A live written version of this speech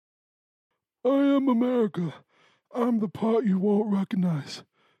I am America. I'm the part you won't recognize,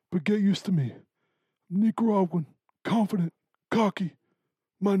 but get used to me. Nicaraguan, confident, cocky.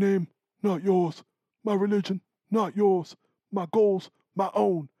 My name, not yours. My religion, not yours. My goals, my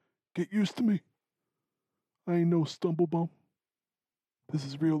own. Get used to me. I ain't no stumble bum. This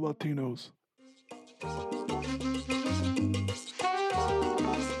is real Latinos.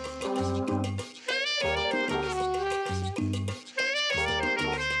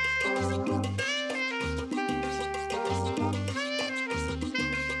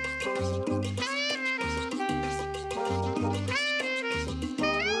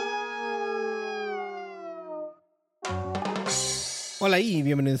 Hola y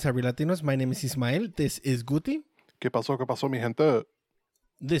bienvenidos a Real Latinos. My name is Ismael. This is Guti. ¿Qué pasó, mi gente?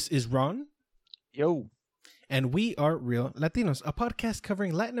 This is Ron. Yo. And we are Real Latinos, a podcast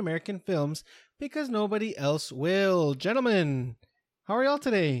covering Latin American films because nobody else will. Gentlemen, how are y'all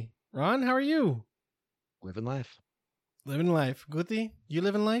today? Ron, how are you? Living life. Living life. Guti, you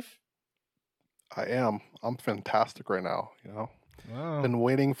living life? I am. I'm fantastic right now, you know? Wow. Been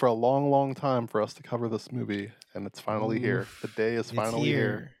waiting for a long, long time for us to cover this movie, and it's finally here. The day is finally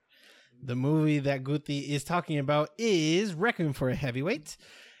here. The movie that Guti is talking about is Requiem for a Heavyweight.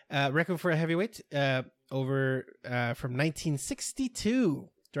 Requiem for a Heavyweight, from 1962,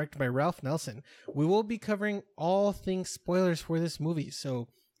 directed by Ralph Nelson. We will be covering all things spoilers for this movie, so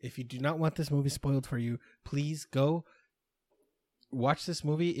if you do not want this movie spoiled for you, please go watch this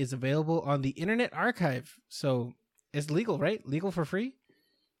movie. It's available on the Internet Archive, so it's legal, right? Legal for free,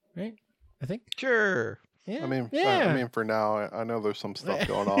 right? I think. Sure. Yeah. I mean, yeah. For now, I know there's some stuff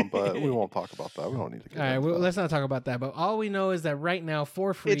going on, but we won't talk about that. We don't need to get all right, into well, that. let's not talk about that. But all we know is that right now,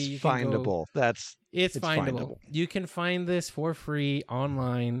 for free, It's you can findable. go, it's findable. findable. You can find this for free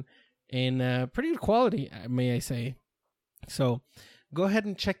online in pretty good quality, may I say. So go ahead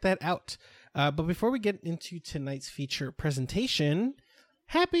and check that out. But before we get into tonight's feature presentation,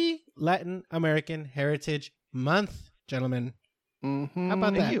 happy Latin American Heritage Month, gentlemen. Mm-hmm. How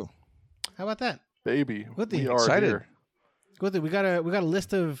about Thank that? you. How about that? Baby, Guti, we are excited. here. Good. We got a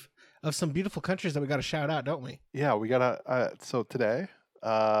list of some beautiful countries that we got to shout out, don't we? Yeah, we gotta. So today,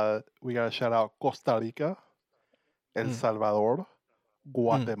 we gotta shout out Costa Rica, El Salvador,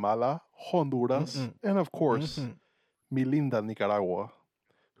 Guatemala, Honduras, and of course, mi linda Nicaragua,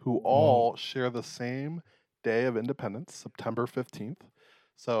 who all share the same day of independence, September 15th.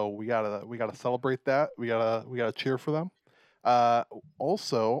 So we gotta celebrate that. We gotta cheer for them.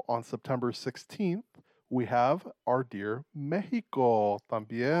 Also on September 16th, we have our dear Mexico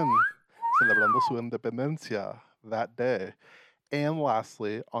también celebrando su independencia that day. And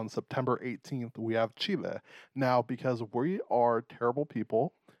lastly, on September 18th, we have Chile. Now, because we are terrible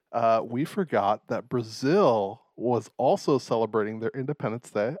people, we forgot that Brazil was also celebrating their Independence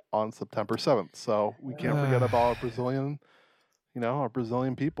Day on September 7th. So we can't forget about our Brazilian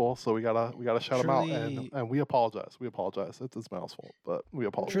people. So we gotta shout them out, and we apologize. It's Ismail's fault, but we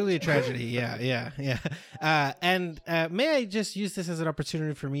apologize. Truly a tragedy. Yeah. And may I just use this as an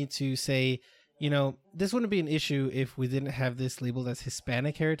opportunity for me to say, this wouldn't be an issue if we didn't have this labeled as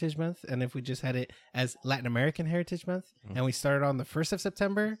Hispanic Heritage Month, and if we just had it as Latin American Heritage Month, and we started on the 1st of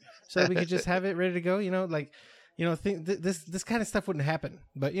September, so that we could just have it ready to go. This kind of stuff wouldn't happen.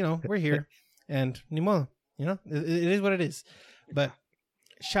 But we're here, and ni modo. It is what it is. But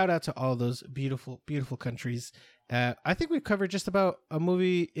shout out to all those beautiful, beautiful countries. I think we've covered just about a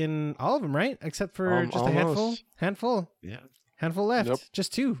movie in all of them, right? Except for just almost. a handful. Yeah. Handful left. Yep.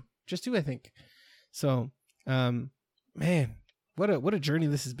 Just two, I think. So, man, what a journey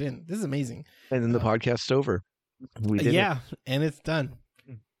this has been. This is amazing. And then the podcast's over. We did it. And it's done.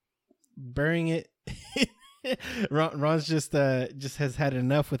 Burying it. Ron's just has had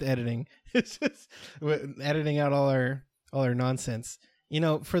enough with editing. It's just editing out all our nonsense.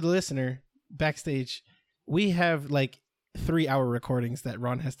 For the listener backstage, we have like 3-hour recordings that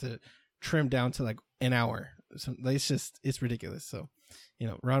Ron has to trim down to like an hour. So it's ridiculous. So,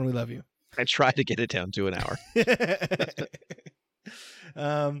 Ron, we love you. I tried to get it down to an hour.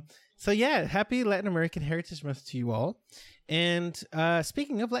 So yeah, happy Latin American Heritage Month to you all. And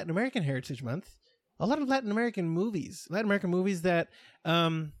speaking of Latin American Heritage Month, a lot of Latin American movies that,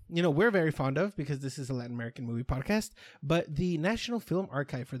 we're very fond of because this is a Latin American movie podcast, but the National Film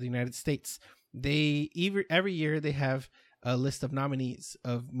Archive for the United States, every year they have a list of nominees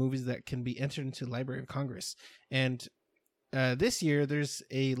of movies that can be entered into the Library of Congress. And this year there's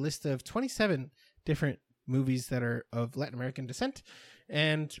a list of 27 different movies that are of Latin American descent,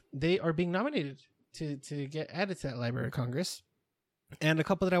 and they are being nominated to get added to that Library of Congress. And a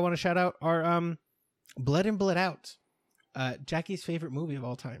couple that I want to shout out are Blood and Blood Out, Jackie's favorite movie of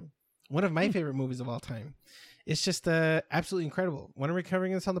all time, one of my favorite movies of all time. It's just absolutely incredible. When are we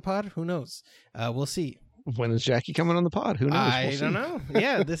covering this on the pod? Who knows? We'll see. When is Jackie coming on the pod? Who knows? I don't know.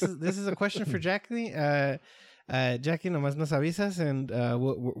 Yeah, this is a question for Jackie. Jackie, nomás nos avisas, and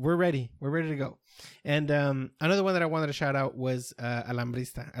we're ready. We're ready to go. And another one that I wanted to shout out was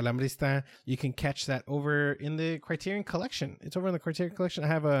Alambrista. Alambrista, you can catch that over in the Criterion Collection. It's over in the Criterion Collection. I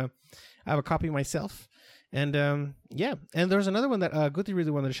have a copy myself. And and there's another one that Guti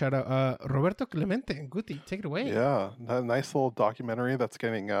really wanted to shout out. Roberto Clemente. Guti, take it away. Yeah, a nice little documentary that's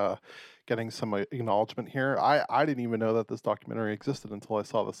getting some acknowledgement here. I didn't even know that this documentary existed until I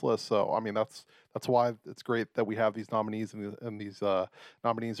saw this list. So I mean that's why it's great that we have these nominees and these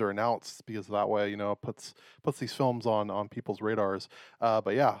nominees are announced, because that way it puts these films on people's radars.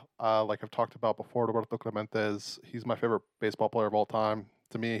 But yeah, like I've talked about before, Roberto Clemente he's my favorite baseball player of all time.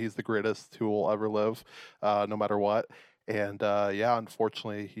 To me, he's the greatest who will ever live, no matter what. And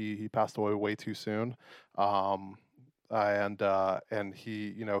unfortunately, he passed away way too soon. And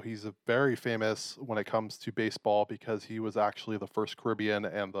he, he's a very famous when it comes to baseball because he was actually the first Caribbean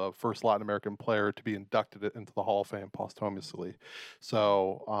and the first Latin American player to be inducted into the Hall of Fame posthumously.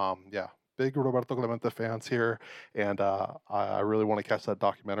 So, big Roberto Clemente fans here, and I really want to catch that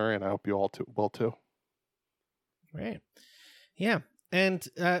documentary, and I hope you all will too. Right. Yeah. And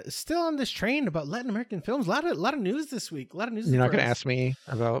still on this train about Latin American films, a lot of news this week. A lot of news. You're not going to ask me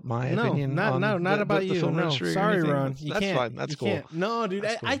about my opinion? Not about you. No, sorry, Ron. That's fine. That's cool. Can't. No, dude.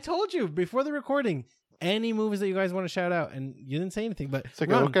 Cool. I told you before the recording. Any movies that you guys want to shout out, and you didn't say anything. But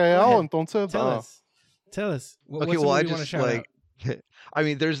Ron, entonces tell us. Okay, well, I just like. I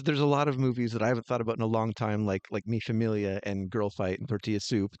mean, there's a lot of movies that I haven't thought about in a long time, like Mi Familia and Girl Fight and Tortilla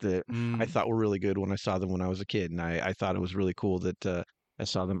Soup, that I thought were really good when I saw them when I was a kid, and I thought it was really cool that I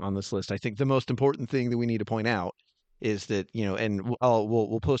saw them on this list. I think the most important thing that we need to point out is that and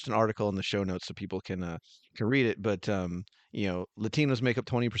we'll post an article in the show notes so people can read it. But Latinos make up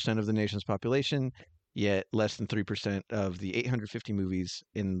 20% of the nation's population, yet less than 3% of the 850 movies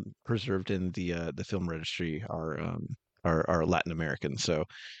preserved in the film registry are Latin American. So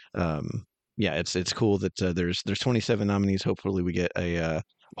it's cool that there's 27 nominees. Hopefully we get a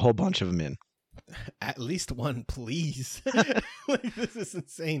whole bunch of them in. At least one, please. Like, this is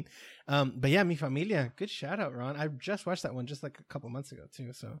insane. But yeah, Mi Familia, good shout out, Ron. I just watched that one just like a couple months ago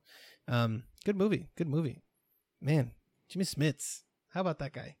too. So good movie. Man, Jimmy Smits. How about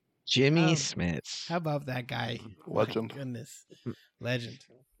that guy? Jimmy Smits. How about that guy? Legend. My goodness. Legend.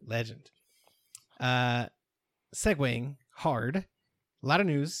 Segueing hard. A lot of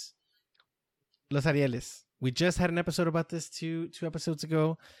news. Los Arieles. We just had an episode about this two episodes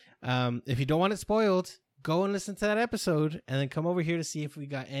ago. If you don't want it spoiled, go and listen to that episode and then come over here to see if we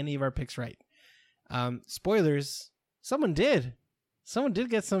got any of our picks right. Spoilers. Someone did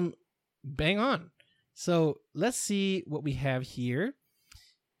get some bang on. So let's see what we have here.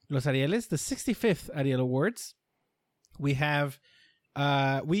 Los Arieles, the 65th Ariel Awards. We have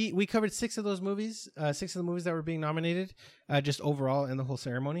we covered 6 of those movies, 6 of the movies that were being nominated, just overall in the whole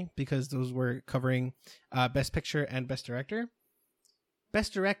ceremony, because those were covering Best Picture and Best Director.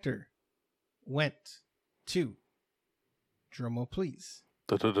 Best Director went to, drumroll please,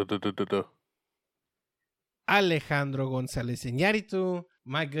 Alejandro González Iñárritu.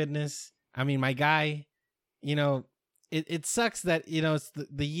 My goodness. I mean, my guy, it sucks that, it's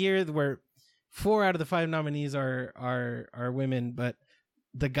the year where 4 out of the 5 nominees are women, but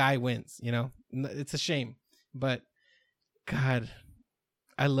the guy wins, It's a shame. But God,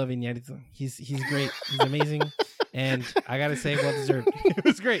 I love Iñárritu. He's great. He's amazing. And I gotta say, well deserved. It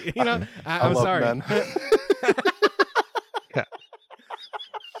was great. I'm sorry.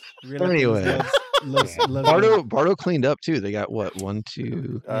 Anyway, Bardo cleaned up too. They got what? 1,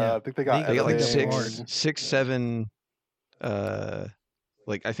 2. I think they got like 6, 7. I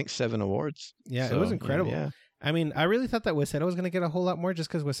think 7 awards. Yeah, so, it was incredible. Yeah. I mean, I really thought that Waseda was going to get a whole lot more just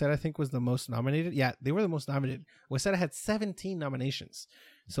because Waseda, I think, was the most nominated. Yeah, they were the most nominated. Waseda had 17 nominations.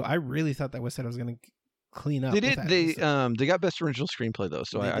 So I really thought that Waseda was going to clean up. They did. They got Best Original Screenplay, though.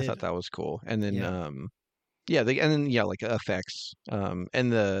 So I thought that was cool. And then, like effects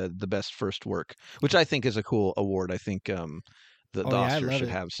and the Best First Work, which I think is a cool award. I think the Oscars should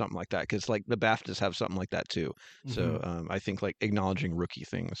have something like that, because like the BAFTAs have something like that too. Mm-hmm. So I think like acknowledging rookie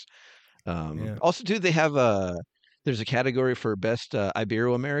things. Also, too, they have there's a category for Best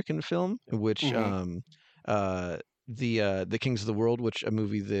Ibero-American Film, which the Kings of the World, which a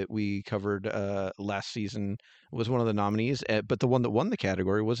movie that we covered last season was one of the nominees. But the one that won the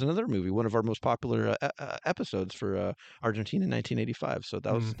category was another movie, one of our most popular episodes for Argentina in 1985. So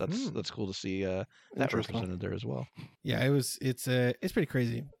that's cool to see that represented there as well. Yeah, it's pretty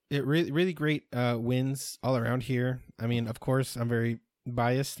crazy. It really great wins all around here. I mean, of course, I'm very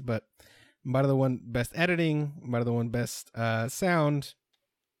biased, but Bardo won best editing, Bardo won best sound,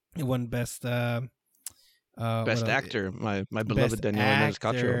 it won best best actor, my beloved Daniel Jimenez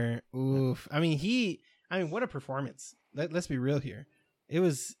Cacho. Oof. I mean, what a performance. Let's be real here. It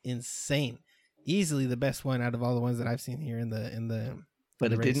was insane. Easily the best one out of all the ones that I've seen here in the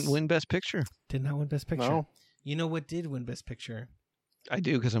But it race. didn't win Best Picture. Did not win Best Picture. No. You know what did win Best Picture? I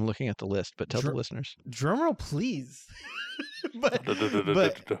do, because I'm looking at the list, but tell the listeners. Drumroll, please. but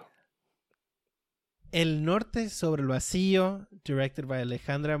El Norte sobre el Vacío, directed by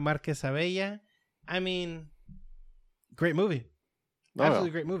Alejandra Márquez Abella. I mean, great movie. Absolutely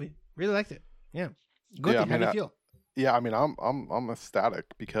great movie. Really liked it. Yeah. Good. How do you feel? Yeah, I mean, I'm ecstatic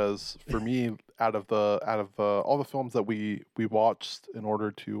because for me, out of all the films that we watched in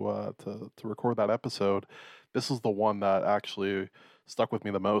order to record that episode, this is the one that actually stuck with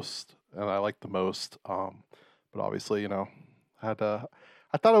me the most and I liked the most. But obviously, I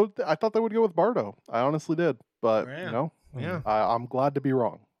thought they would go with Bardo. I honestly did, but I'm glad to be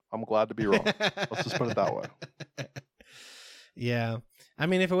wrong. Let's just put it that way. Yeah. I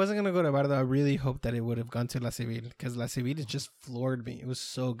mean, if it wasn't going to go to Bardo, I really hoped that it would have gone to La Civil, because La Civil just floored me. It was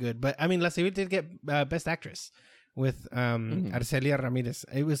so good. But, I mean, La Civil did get Best Actress with Arcelia Ramirez.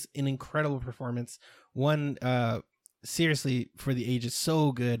 It was an incredible performance. One, seriously, for the ages,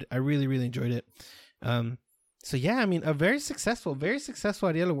 so good. I really, really enjoyed it. So, yeah, I mean, a very successful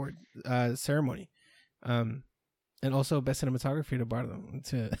Ariel Award ceremony. And also Best Cinematography to Bardo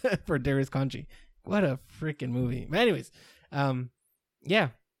for Darius Conji. What a freaking movie. But anyways, yeah,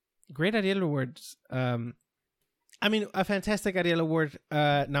 great Ariel Awards. I mean, a fantastic Ariel Award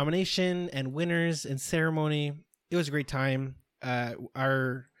nomination and winners and ceremony. It was a great time.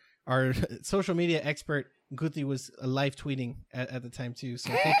 Our social media expert Guti was live tweeting at the time too.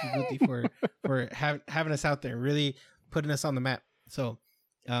 So thank you, Guti, for having us out there, really putting us on the map. So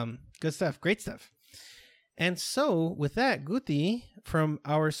good stuff, great stuff. And so, with that, Guti, from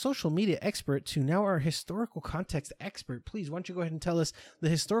our social media expert to now our historical context expert, please, why don't you go ahead and tell us the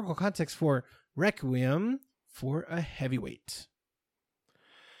historical context for Requiem for a Heavyweight?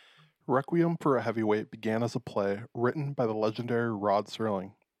 Requiem for a Heavyweight began as a play written by the legendary Rod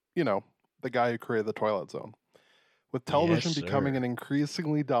Serling, the guy who created The Twilight Zone. With television becoming an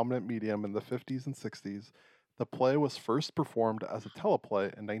increasingly dominant medium in the 50s and 60s, the play was first performed as a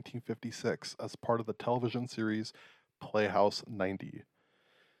teleplay in 1956 as part of the television series Playhouse 90.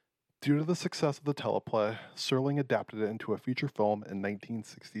 Due to the success of the teleplay, Serling adapted it into a feature film in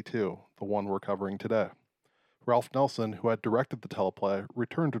 1962, the one we're covering today. Ralph Nelson, who had directed the teleplay,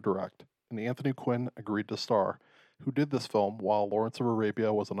 returned to direct, and Anthony Quinn agreed to star, who did this film while Lawrence of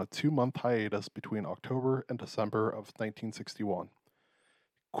Arabia was on a 2-month hiatus between October and December of 1961.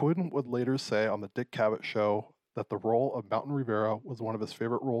 Quinn would later say on the Dick Cavett Show that the role of Mountain Rivera was one of his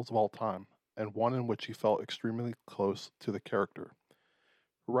favorite roles of all time, and one in which he felt extremely close to the character.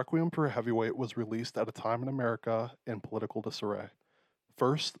 Requiem for a Heavyweight was released at a time in America in political disarray.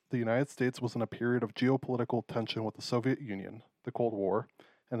 First, the United States was in a period of geopolitical tension with the Soviet Union, the Cold War,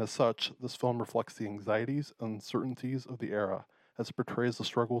 and as such, this film reflects the anxieties and uncertainties of the era, as it portrays the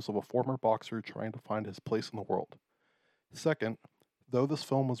struggles of a former boxer trying to find his place in the world. Second, though this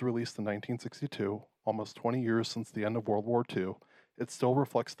film was released in 1962, almost 20 years since the end of World War II, it still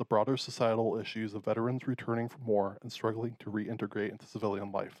reflects the broader societal issues of veterans returning from war and struggling to reintegrate into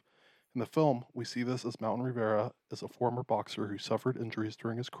civilian life. In the film, we see this as Mountain Rivera is a former boxer who suffered injuries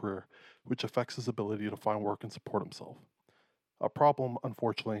during his career, which affects his ability to find work and support himself. A problem,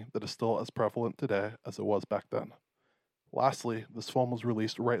 unfortunately, that is still as prevalent today as it was back then. Lastly, this film was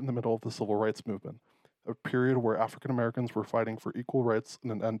released right in the middle of the Civil Rights Movement, a period where African Americans were fighting for equal rights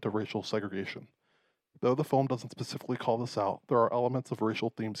and an end to racial segregation. Though the film doesn't specifically call this out, there are elements of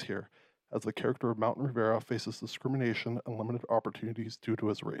racial themes here, as the character of Mountain Rivera faces discrimination and limited opportunities due to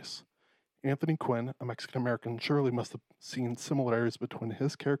his race. Anthony Quinn, a Mexican American, surely must have seen similarities between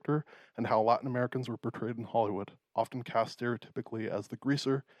his character and how Latin Americans were portrayed in Hollywood, often cast stereotypically as the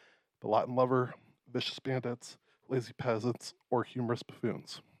greaser, the Latin lover, vicious bandits, lazy peasants, or humorous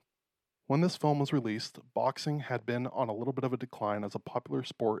buffoons. When this film was released, boxing had been on a little bit of a decline as a popular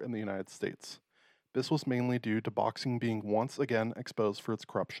sport in the United States. This was mainly due to boxing being once again exposed for its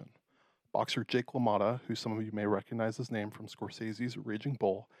corruption. Boxer Jake LaMotta, who some of you may recognize his name from Scorsese's Raging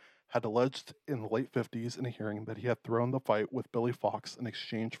Bull, had alleged in the late 50s in a hearing that he had thrown the fight with Billy Fox in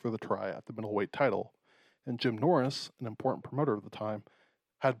exchange for the try at the middleweight title. And Jim Norris, an important promoter of the time,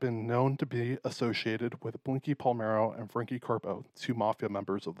 had been known to be associated with Blinky Palmero and Frankie Carpo, two mafia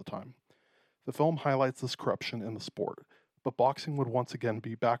members of the time. The film highlights this corruption in the sport, but boxing would once again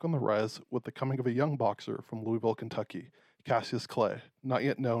be back on the rise with the coming of a young boxer from Louisville, Kentucky, Cassius Clay, not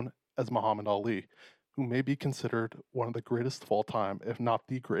yet known as Muhammad Ali, who may be considered one of the greatest of all time, if not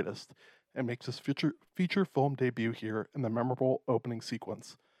the greatest, and makes his feature film debut here in the memorable opening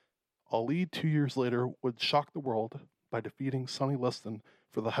sequence. Ali, 2 years later, would shock the world by defeating Sonny Liston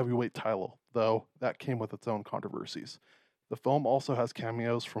for the heavyweight title, though that came with its own controversies. The film also has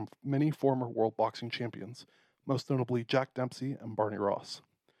cameos from many former world boxing champions, most notably Jack Dempsey and Barney Ross.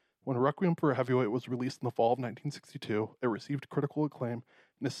 When Requiem for a Heavyweight was released in the fall of 1962, it received critical acclaim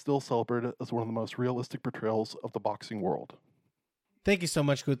and is still celebrated as one of the most realistic portrayals of the boxing world. Thank you so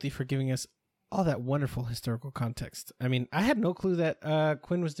much, Guti, for giving us all that wonderful historical context. I mean, I had no clue that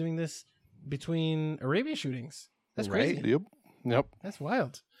Quinn was doing this between Arabia shootings. That's crazy. Yep. That's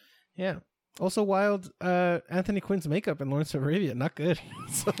wild. Yeah. Also wild, Anthony Quinn's makeup in Lawrence of Arabia, not good.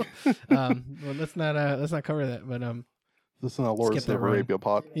 So, well, let's not cover that. But this is not Lawrence of Arabia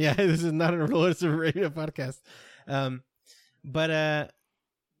pod. Yeah, this is not a Lawrence of Arabia podcast. But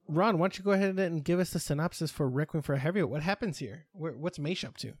Ron, why don't you go ahead and give us the synopsis for Requiem for a Heavyweight? What happens here? What's Maish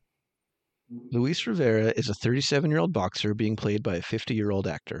up to? Luis Rivera is a 37-year-old boxer being played by a 50-year-old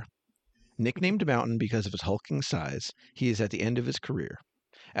actor. Nicknamed Mountain because of his hulking size, he is at the end of his career.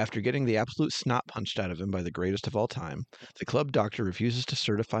 After getting the absolute snot punched out of him by the greatest of all time, the club doctor refuses to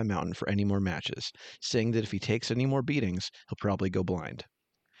certify Mountain for any more matches, saying that if he takes any more beatings, he'll probably go blind.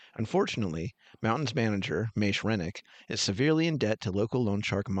 Unfortunately, Mountain's manager, Maish Rennick, is severely in debt to local loan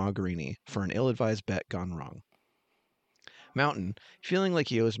shark Mogherini for an ill-advised bet gone wrong. Mountain, feeling like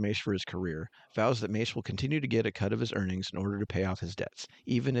he owes Maish for his career, vows that Maish will continue to get a cut of his earnings in order to pay off his debts,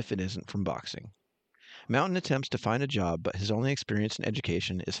 even if it isn't from boxing. Mountain attempts to find a job, but his only experience in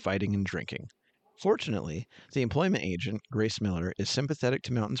education is fighting and drinking. Fortunately, the employment agent, Grace Miller, is sympathetic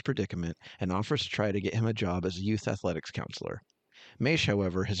to Mountain's predicament and offers to try to get him a job as a youth athletics counselor. Maish,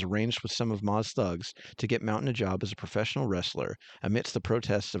 however, has arranged with some of Ma's thugs to get Mountain a job as a professional wrestler amidst the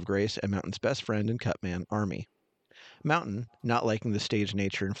protests of Grace and Mountain's best friend and cutman, Army. Mountain, not liking the stage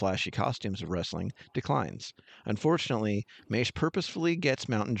nature and flashy costumes of wrestling, declines. Unfortunately, Maish purposefully gets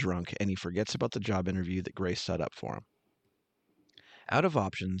Mountain drunk and he forgets about the job interview that Grace set up for him. Out of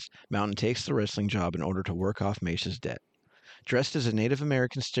options, Mountain takes the wrestling job in order to work off Maish's debt. Dressed as a Native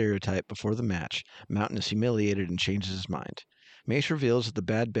American stereotype before the match, Mountain is humiliated and changes his mind. Maish reveals that the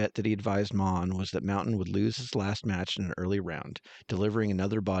bad bet that he advised Ma on was that Mountain would lose his last match in an early round, delivering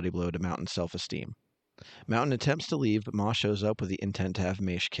another body blow to Mountain's self-esteem. Mountain attempts to leave, but Ma shows up with the intent to have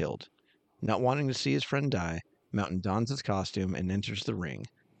Maish killed. Not wanting to see his friend die, Mountain dons his costume and enters the ring,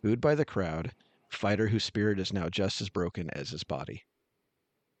 booed by the crowd, a fighter whose spirit is now just as broken as his body.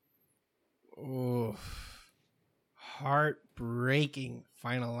 Oof. Heartbreaking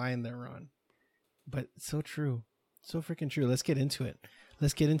final line there, Ron. But so true. So freaking true. Let's get into it.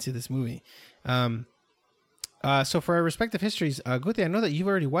 Let's get into this movie. So for our respective histories, Guti, I know that you've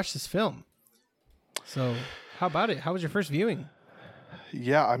already watched this film. So how about it? How was your first viewing?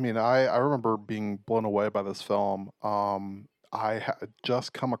 Yeah, I mean, I remember being blown away by this film. I had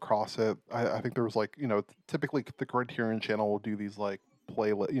just come across it. I think there was typically the Criterion Channel will do these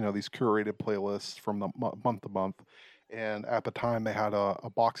these curated playlists from the month to month. And at the time they had a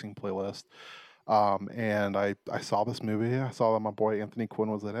boxing playlist. And I saw this movie. I saw that my boy Anthony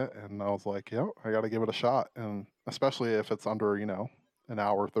Quinn was in it. And I was like, I got to give it a shot. And especially if it's under, an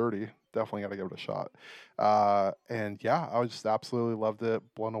hour 30, definitely got to give it a shot. And yeah, I just absolutely loved it,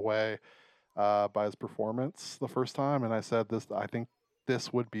 blown away by his performance the first time. And I said I think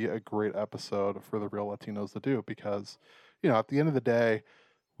this would be a great episode for the Real Latinos to do because, at the end of the day,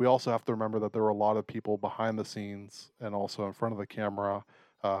 we also have to remember that there were a lot of people behind the scenes and also in front of the camera,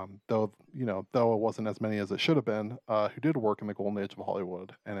 though it wasn't as many as it should have been, who did work in the golden age of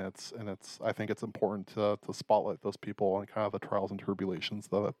Hollywood. And I think it's important to spotlight those people and kind of the trials and tribulations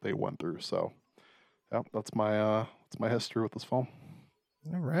that they went through. So yeah, that's my history with this film.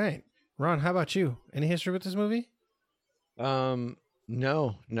 All right. Ron, how about you? Any history with this movie?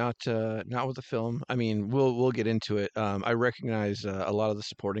 No, not with the film. I mean, we'll get into it. I recognize a lot of the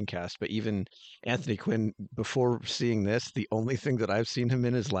supporting cast, but even Anthony Quinn, before seeing this, the only thing that I've seen him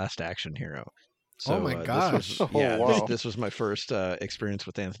in is Last Action Hero. So, oh my gosh! This was my first experience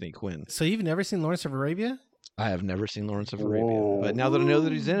with Anthony Quinn. So you've never seen Lawrence of Arabia? I have never seen Lawrence of Arabia, but now that I know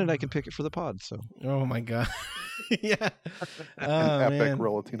that he's in it, I can pick it for the pod. So, oh my god, yeah, An oh epic man,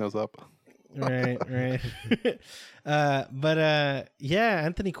 Latino's up. right, right. Yeah,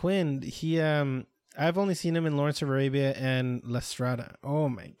 Anthony Quinn. I've only seen him in Lawrence of Arabia and La Strada. Oh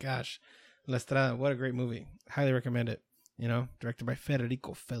my gosh, La Strada, what a great movie! Highly recommend it. Directed by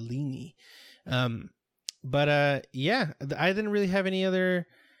Federico Fellini. Yeah, I didn't really have any other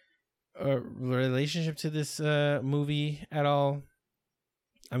relationship to this movie at all.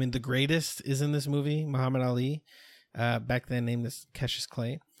 I mean, the greatest is in this movie, Muhammad Ali. Back then named as Cassius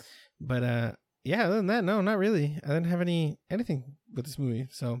Clay. But yeah, other than that, no, not really. I didn't have anything with this movie.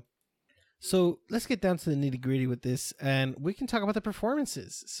 So let's get down to the nitty gritty with this, and we can talk about the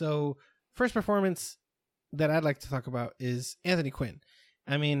performances. So first performance that I'd like to talk about is Anthony Quinn.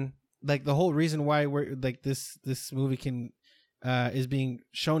 I mean, like the whole reason why we're like this movie is being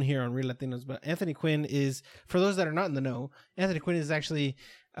shown here on Real Latinos, but Anthony Quinn is, for those that are not in the know, Anthony Quinn is actually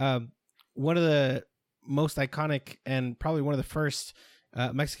one of the most iconic and probably one of the first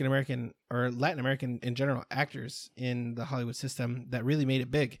Mexican American or Latin American in general actors in the Hollywood system that really made it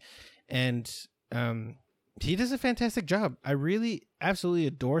big. And he does a fantastic job. I really absolutely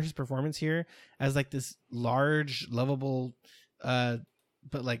adore his performance here as like this large, lovable, but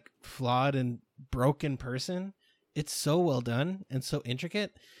like flawed and broken person. It's so well done and so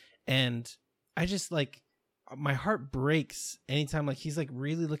intricate. And I just like, my heart breaks anytime like he's like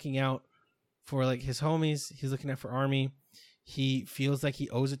really looking out for like his homies. He's looking out for Army. He feels like he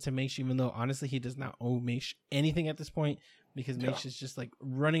owes it to Meish, even though honestly he does not owe Meish anything at this point, because Meish is just like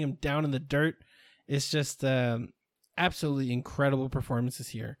running him down in the dirt. It's just absolutely incredible performances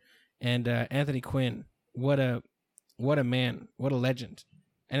here. And Anthony Quinn, what a man, what a legend.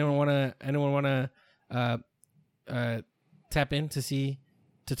 Anyone wanna tap in to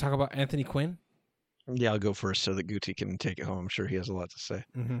talk about Anthony Quinn? yeah, I'll go first so that Guti can take it home. I'm sure he has a lot to say.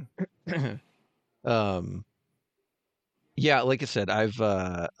 Mm-hmm. Yeah, like I said, I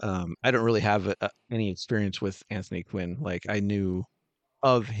don't really have any experience with Anthony Quinn. Like I knew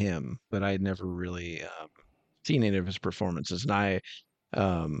of him, but I had never really seen any of his performances, and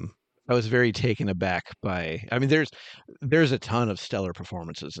um, I was very taken aback by. I mean, there's a ton of stellar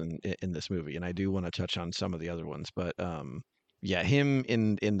performances in this movie, and I do want to touch on some of the other ones, but yeah, him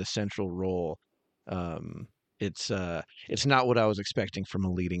in the central role, um, it's not what I was expecting from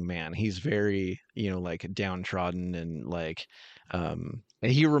a leading man. He's very, like downtrodden and like, and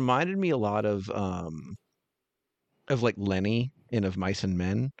he reminded me a lot of like Lenny in Of Mice and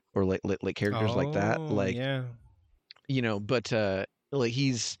Men, or like characters like that, Oh like, yeah. but like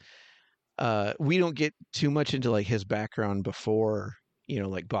we don't get too much into like his background before,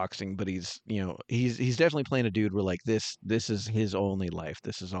 like boxing, but he's definitely playing a dude where like this is his only life,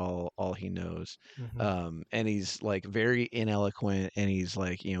 this is all he knows. Mm-hmm. And he's like very ineloquent, and he's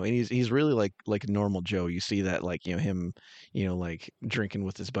like, and he's really like a normal Joe. You see that, like, him, like drinking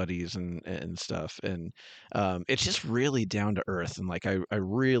with his buddies and stuff, and it's just really down to earth, and like I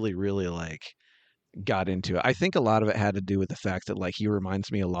really really like got into it. I think a lot of it had to do with the fact that like he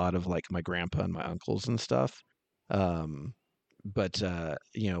reminds me a lot of like my grandpa and my uncles and stuff. Um, but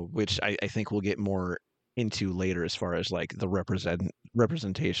which I think we'll get more into later as far as like the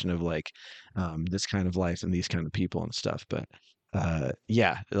representation of like this kind of life and these kind of people and stuff. But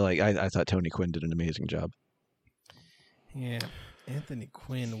yeah, like I thought Tony Quinn did an amazing job. Yeah, Anthony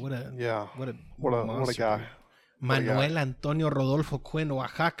Quinn, what a What a guy. Manuel Antonio Rodolfo Quinn,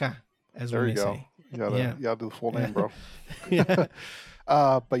 Oaxaca, as there we you may go. say. You gotta do the full name, bro. Yeah.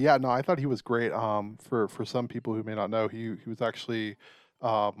 But yeah, no, I thought he was great. For some people who may not know, he was actually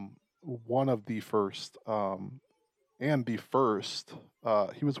one of the first, and the first.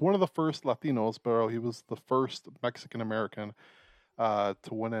 He was one of the first Latinos, but he was the first Mexican American to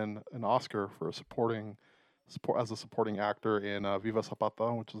win an Oscar for as a supporting actor in Viva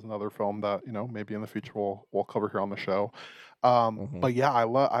Zapata, which is another film that maybe in the future we'll cover here on the show. But yeah,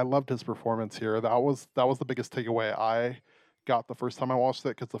 I loved his performance here. That was the biggest takeaway I got the first time I watched it,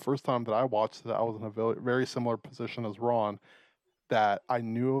 because the first time that I watched it, I was in a very, very similar position as Ron, that I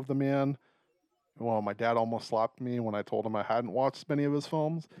knew of the man. Well, my dad almost slapped me when I told him I hadn't watched many of his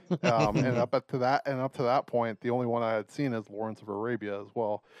films. And up to that point, the only one I had seen is Lawrence of Arabia as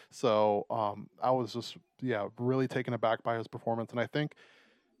well. So I was just really taken aback by his performance. And I think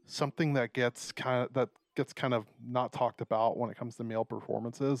something that gets kind of not talked about when it comes to male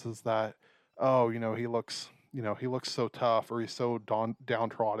performances is that, he looks so tough, or he's so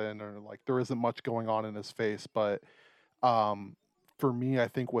downtrodden, or like there isn't much going on in his face. But for me, I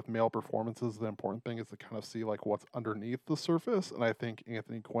think with male performances, the important thing is to kind of see like what's underneath the surface. And I think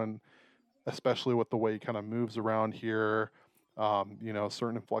Anthony Quinn especially with the way he kind of moves around here.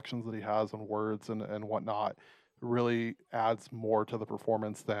 Certain inflections that he has on words and whatnot really adds more to the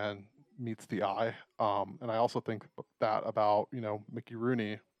performance than meets the eye. And I also think that about Mickey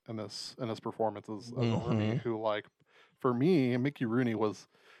Rooney in this performance as Arnie, who, like, for me, Mickey Rooney was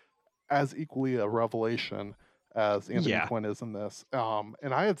as equally a revelation as Anthony Quinn is in this.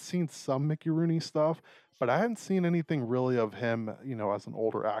 And I had seen some Mickey Rooney stuff, but I hadn't seen anything really of him, as an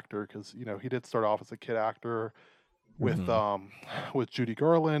older actor, because he did start off as a kid actor with Judy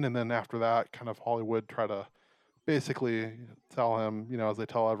Garland, and then after that, kind of Hollywood tried to basically tell him, as they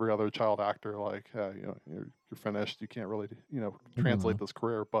tell every other child actor, like, you're finished. You can't really, translate this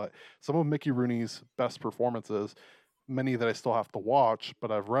career. But some of Mickey Rooney's best performances, many that I still have to watch,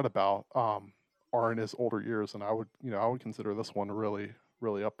 but I've read about, are in his older years, and I would consider this one really,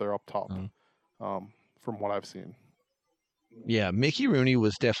 really up there, up top, from what I've seen. Yeah, Mickey Rooney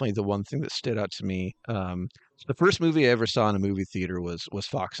was definitely the one thing that stood out to me. The first movie I ever saw in a movie theater was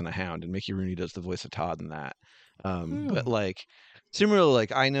Fox and the Hound, and Mickey Rooney does the voice of Todd in that. But like, similarly,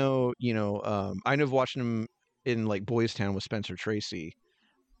 like I know of watching him in like Boys Town with Spencer Tracy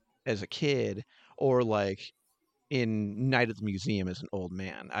as a kid, or like in Night at the Museum as an old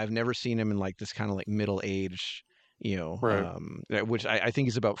man. I've never seen him in like this kind of like middle age, Right. which I think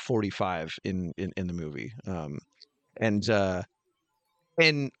is about 45 in the movie.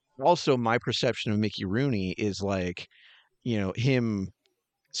 And also my perception of Mickey Rooney is like, him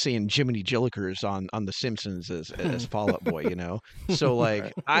seeing Jiminy Jillikers on The Simpsons as Fall Out Boy, So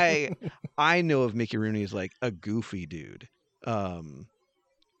like I know of Mickey Rooney as like a goofy dude.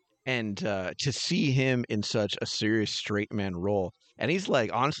 And to see him in such a serious straight man role, and he's like,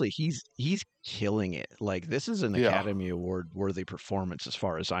 honestly, he's killing it. Like, this is an Academy Award worthy performance as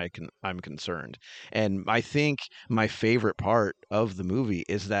far as I'm concerned. And I think my favorite part of the movie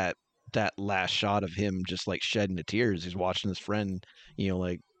is that last shot of him just like shedding the tears. He's watching his friend,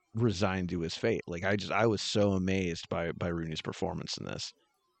 like resign to his fate. Like I was so amazed by Rooney's performance in this.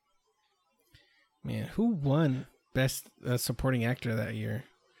 Man, who won Best Supporting Actor that year?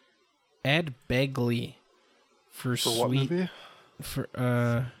 Ed Begley for what movie?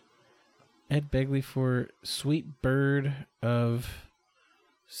 Ed Begley for Sweet Bird of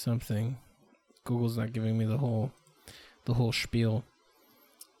something. Google's not giving me the whole spiel.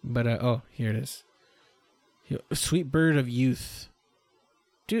 But here it is. Sweet Bird of Youth.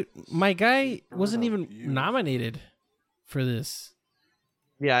 Dude, my guy wasn't even nominated for this.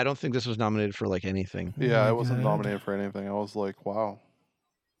 Yeah, I don't think this was nominated for like anything. Yeah, it wasn't nominated for anything. I was like, wow.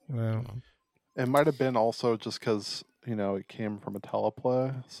 Wow. It might have been also just because it came from a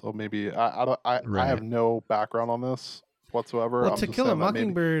teleplay, so maybe I have no background on this whatsoever. Well, To Kill a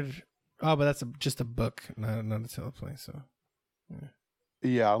Mockingbird. Oh, but that's just a book, not a teleplay. So.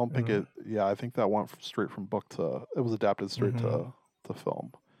 Yeah, I don't think it. Yeah, I think that went straight from book to. It was adapted straight to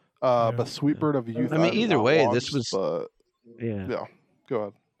film. But Sweet Bird of Youth. I mean, either way, this was. Yeah. Go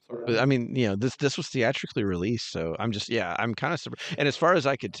ahead. But I mean, this was theatrically released, so I'm kind of surprised. And as far as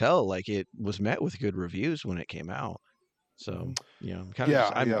I could tell, like it was met with good reviews when it came out. So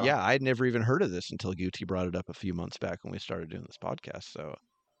I'd never even heard of this until Guti brought it up a few months back when we started doing this podcast. So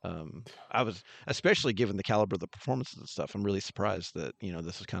I was, especially given the caliber of the performances and stuff, I'm really surprised that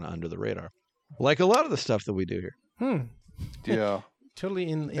this was kind of under the radar, like a lot of the stuff that we do here. Yeah. Totally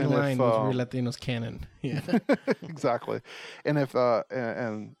in line with Real Latinos canon. Yeah, exactly. And if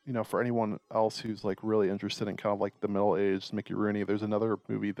for anyone else who's like really interested in kind of like the middle-aged Mickey Rooney, there's another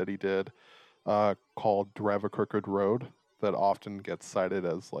movie that he did called Drive a Crooked Road that often gets cited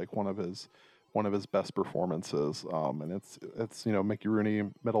as like one of his best performances. And it's Mickey Rooney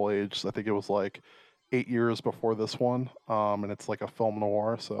middle-aged. I think it was like 8 years before this one. And it's like a film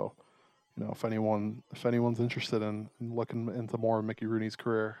noir. So. If anyone's interested in looking into more of Mickey Rooney's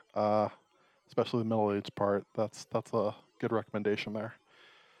career, especially the middle-aged part, that's a good recommendation there.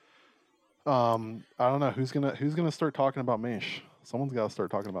 I don't know who's gonna start talking about Maish. Someone's got to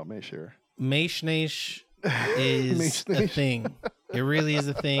start talking about Maish here. Maish is a thing. It really is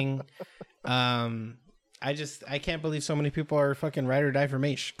a thing. I can't believe so many people are fucking ride or die for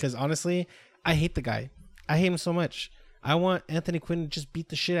Maish, because honestly, I hate the guy. I hate him so much. I want Anthony Quinn to just beat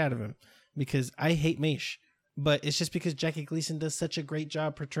the shit out of him. Because I hate Maish, but it's just because Jackie Gleason does such a great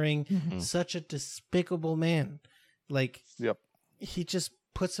job portraying such a despicable man. Like, he just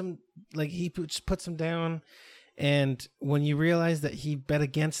puts him down, and when you realize that he bet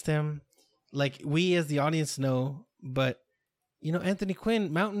against him, like we as the audience know, but Anthony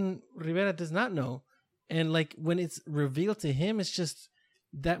Quinn, Mountain Rivera does not know, and like when it's revealed to him, it's just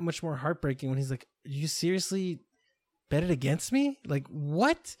that much more heartbreaking. When he's like, "You seriously betted against me? Like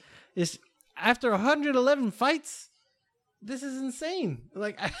what?" after 111 fights, this is insane.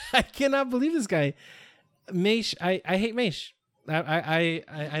 Like I cannot believe this guy. Meish, I hate Meish.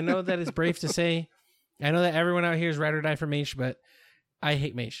 I know that it's brave to say. I know that everyone out here is ride or die for Meish, but I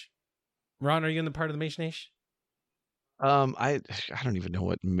hate Meish. Ron, are you in the part of the Meish Nation? I don't even know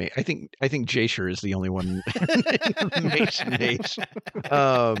what I think Jasher is the only one Meish.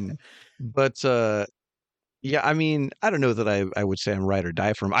 But yeah, I mean, I don't know that I would say I'm ride or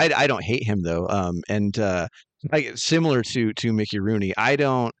die for him. I don't hate him though. And similar to Mickey Rooney,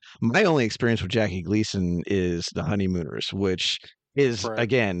 my only experience with Jackie Gleason is The Honeymooners, which is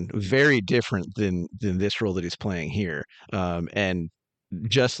again very different than this role that he's playing here. And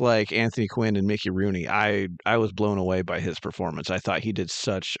just like Anthony Quinn and Mickey Rooney, I was blown away by his performance. I thought he did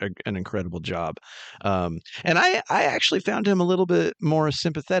such an incredible job. And I actually found him a little bit more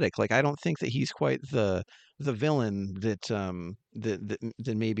sympathetic. Like, I don't think that he's quite the villain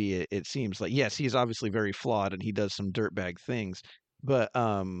that maybe it seems like. Yes, he's obviously very flawed and he does some dirtbag things, but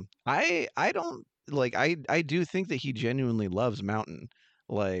I don't like I do think that he genuinely loves Mountain.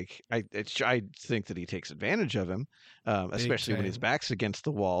 Like, I think that he takes advantage of him, especially when his back's against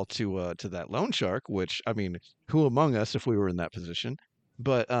the wall to that loan shark. Which, I mean, who among us if we were in that position?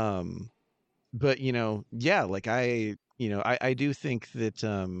 But you know, yeah, like I do think that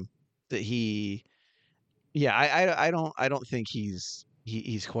that he, yeah, I don't think he's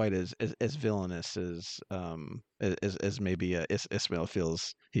quite as villainous as maybe Ismail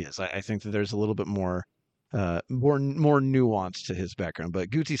feels he is. I think that there's a little bit more nuance to his background. But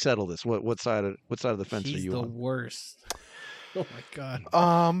Gucci, settle this. What side of the fence are you on? He's the worst. Oh my god.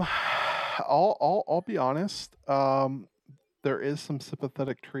 I'll be honest. There is some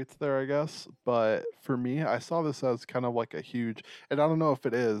sympathetic traits there, I guess. But for me, I saw this as kind of like a huge, and I don't know if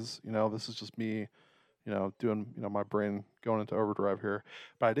it is. You know, this is just me. You know, doing my brain going into overdrive here.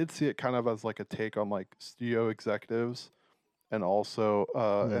 But I did see it kind of as like a take on like studio executives. And also,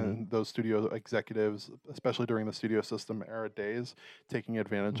 and those studio executives, especially during the studio system era days, taking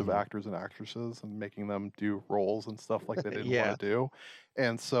advantage of actors and actresses and making them do roles and stuff like they didn't want to do.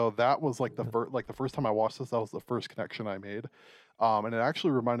 And so that was like the first time I watched this, that was the first connection I made. And it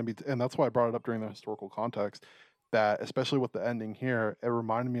actually reminded me, and that's why I brought it up during the historical context, that especially with the ending here, it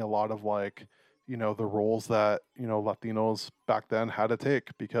reminded me a lot of like, the roles that, Latinos back then had to take,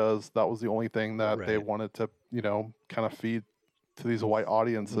 because that was the only thing that they wanted to, kind of feed to these white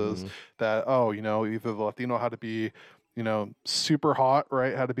audiences, that either the Latino had to be super hot,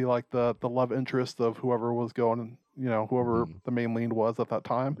 right, had to be like the love interest of whoever was going, whoever the main lead was at that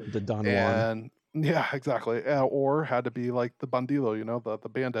time, the Don Juan. Yeah, exactly. Or had to be like the bandido, the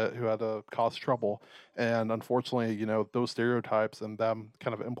bandit who had to cause trouble. And unfortunately, those stereotypes and them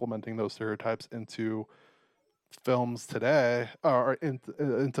kind of implementing those stereotypes into films today, or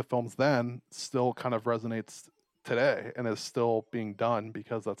into films then, still kind of resonates today and is still being done,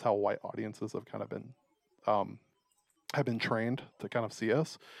 because that's how white audiences have kind of been trained to kind of see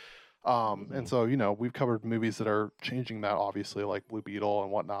us. And so, we've covered movies that are changing that, obviously, like Blue Beetle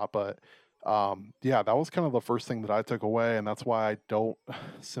and whatnot, but yeah, that was kind of the first thing that I took away, and that's why I don't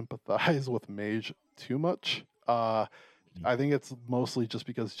sympathize with Mage too much. I think it's mostly just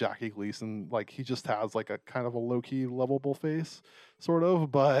because Jackie Gleason, like, he just has like a kind of a low-key lovable face, sort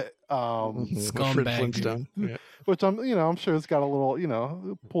of, but scumbag, which I'm sure it's got a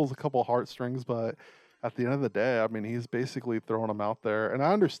little, it pulls a couple heartstrings, but at the end of the day, I mean, he's basically throwing him out there, and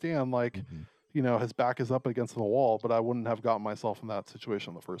I understand, like, his back is up against the wall, but I wouldn't have gotten myself in that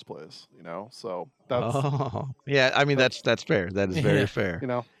situation in the first place, so that's... yeah, I mean, that's fair. That is very fair.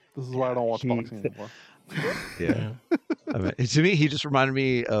 This is why I don't watch boxing anymore. Yeah. I mean, to me, he just reminded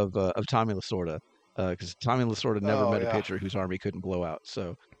me of Tommy Lasorda, because Tommy Lasorda never met a pitcher whose arm he couldn't blow out.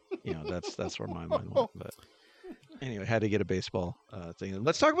 So, that's where my mind went. But anyway, had to get a baseball thing.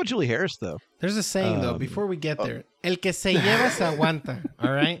 Let's talk about Julie Harris, though. There's a saying, though, before we get there. El que se lleva se aguanta.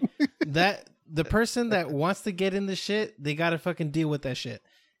 All right? That the person that wants to get in the shit, they got to fucking deal with that shit.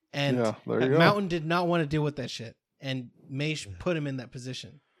 And Mountain did not want to deal with that shit. And Meish put him in that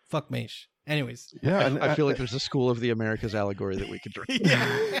position. Fuck Meish. Anyways. Yeah, I feel like there's a School of the Americas allegory that we could draw.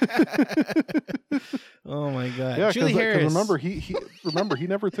 Oh my god. Yeah, Julie Harris. Remember he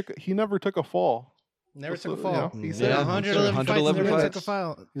never took a fall. Never took a fall. He said 111 fights. Never took a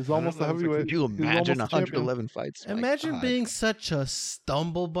fall. He's almost a heavyweight. Could you imagine 111 fights? Imagine being such a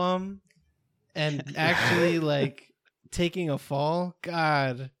stumble bum and actually like taking a fall.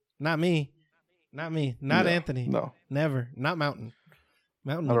 God, not me. Not me. Not Anthony. No. Never. Not Mountain.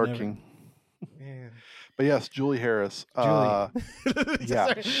 Mountain. Not our never. king. Man. But yes, Julie Harris. Yeah,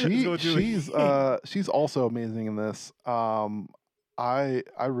 she's also amazing in this. I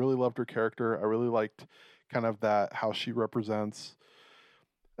I really loved her character. I really liked kind of that how she represents.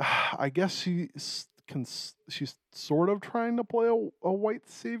 I guess she's sort of trying to play a white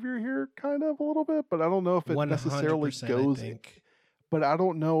savior here, kind of a little bit, but I don't know if it necessarily 100%, goes. I think. But I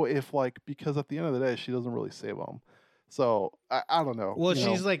don't know if like because at the end of the day she doesn't really save them. So I don't know. Well, you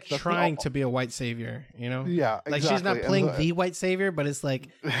she's know, like that's trying to be a white savior, you know? Yeah, Like she's not exactly. playing the white savior, but it's like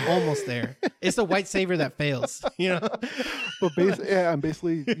almost there. It's the white savior that fails, you know? But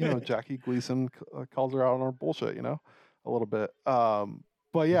basically, you know, Jackie Gleason calls her out on her bullshit, you know, a little bit.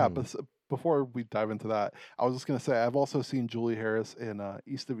 But yeah, but before we dive into that, I was just gonna say I've also seen Julie Harris in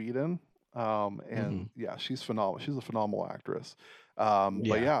East of Eden, and yeah, she's phenomenal. She's a phenomenal actress.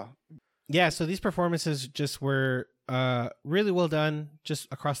 But yeah. So these performances just were really well done, just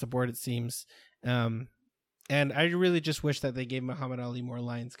across the board, it seems. And I really just wish that they gave Muhammad Ali more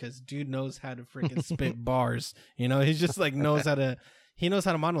lines, because dude knows how to freaking spit bars. You know, he's just like knows how to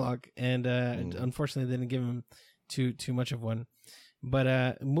monologue, and unfortunately they didn't give him too much of one.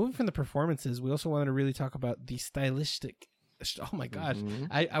 But moving from the performances, we also wanted to really talk about the stylistic. Oh my gosh,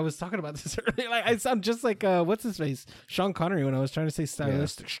 I was talking about this earlier. Like I sound just like what's his face, Sean Connery, when I was trying to say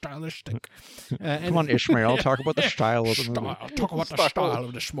stylistic. Come on, Ishmael, talk about the style of the movie. Talk about the style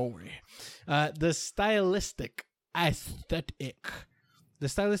of this movie. The stylistic aesthetic. The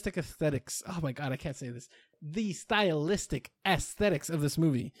stylistic aesthetics. Oh my god, I can't say this. The stylistic aesthetics of this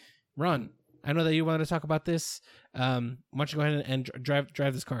movie. Ron, I know that you wanted to talk about this. Why don't you go ahead and drive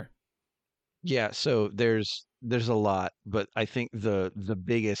this car? Yeah, so there's a lot, but I think the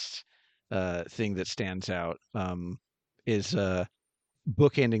biggest thing that stands out is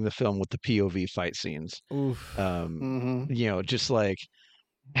bookending the film with the POV fight scenes. Oof. You know, just like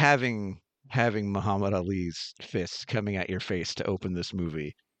having Muhammad Ali's fists coming at your face to open this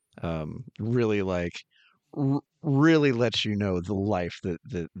movie, really like really lets you know the life that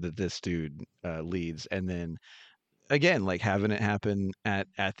this dude leads, and then again, like having it happen at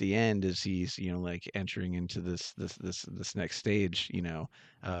the end as he's, you know, like entering into this next stage, you know.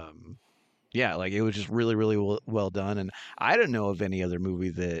 Yeah, like it was just really well done, and I don't know of any other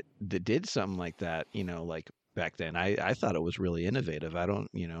movie that did something like that, you know, like back then. I thought it was really innovative. I don't,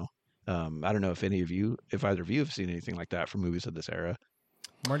 you know, I don't know if either of you have seen anything like that from movies of this era.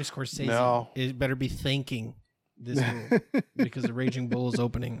 Marty Scorsese it better be thanking this rule because the Raging Bull is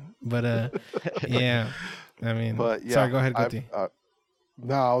opening. But yeah, I mean, but yeah, sorry, go ahead, Guti.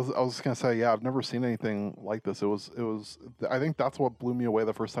 No, I was just gonna say, yeah, I've never seen anything like this. It was. I think that's what blew me away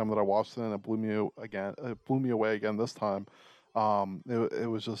the first time that I watched it, and it blew me away again this time. It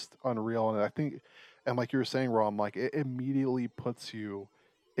was just unreal, and I think, and like you were saying, Ron, like it immediately puts you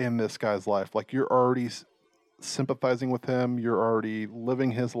in this guy's life. Like you're already sympathizing with him. You're already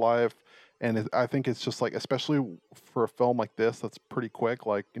living his life. And I think it's just like, especially for a film like this, that's pretty quick,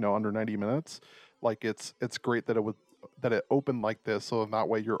 like, you know, under 90 minutes. Like it's great that it opened like this, so in that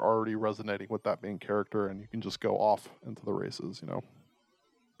way you're already resonating with that main character, and you can just go off into the races, you know,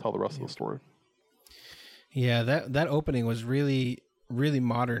 tell the rest of the story. Yeah, that opening was really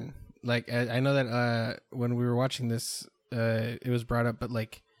modern. Like I know that when we were watching this, it was brought up, but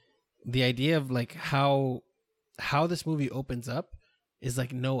like the idea of like how this movie opens up is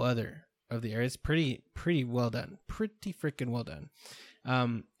like no other of the era. It's pretty well done, pretty freaking well done.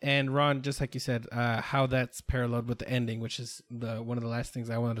 And Ron, just like you said, how that's paralleled with the ending, which is one of the last things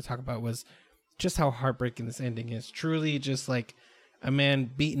I wanted to talk about, was just how heartbreaking this ending is. Truly just like a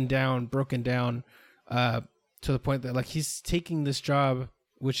man beaten down, broken down, to the point that like he's taking this job,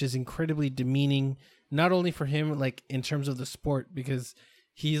 which is incredibly demeaning, not only for him, like in terms of the sport, because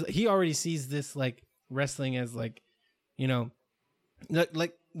he already sees this like wrestling as like, you know,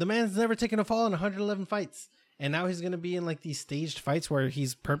 like the man's never taken a fall in 111 fights. And now he's going to be in like these staged fights where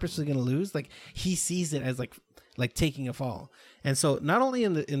he's purposely going to lose. Like he sees it as like taking a fall. And so not only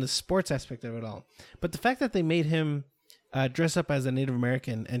in the sports aspect of it all, but the fact that they made him dress up as a Native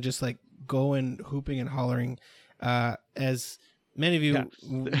American and just like go and hooping and hollering, as many of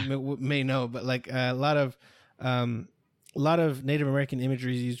you may know, but like a lot of Native American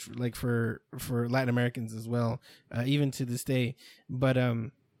imagery is used like for Latin Americans as well, even to this day. But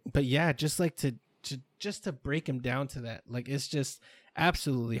yeah, just like to break him down to that, like it's just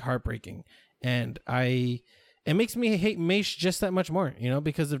absolutely heartbreaking, and it makes me hate Maish just that much more, you know,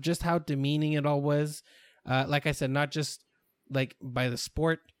 because of just how demeaning it all was. Like I said, not just like by the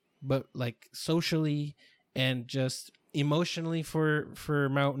sport, but like socially and just emotionally for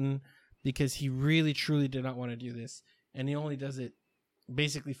Mountain, because he really truly did not want to do this, and he only does it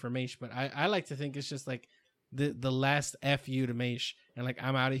basically for Maish. But I like to think it's just like the last F you to Maish, and like,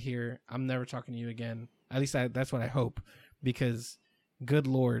 I'm out of here. I'm never talking to you again. At least that's what I hope, because good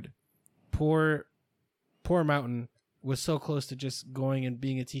Lord, poor Mountain was so close to just going and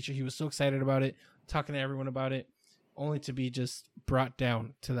being a teacher. He was so excited about it, talking to everyone about it, only to be just brought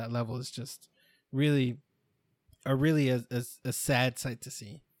down to that level. It's just really a sad sight to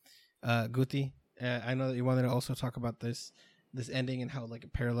see. Guti, I know that you wanted to also talk about this ending and how like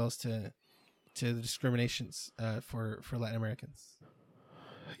it parallels to the discriminations for Latin Americans.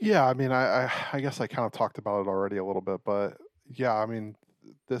 Yeah, I mean, I guess I kind of talked about it already a little bit, but yeah, I mean,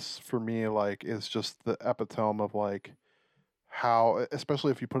 this for me like is just the epitome of like how,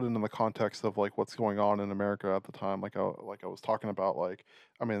 especially if you put it in the context of like what's going on in America at the time, like I was talking about, like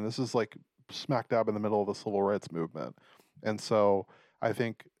I mean, this is like smack dab in the middle of the civil rights movement, and so I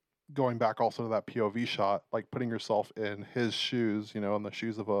think going back also to that POV shot, like putting yourself in his shoes, you know, in the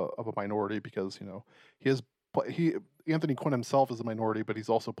shoes of a minority, because you know he is he Anthony Quinn himself is a minority, but he's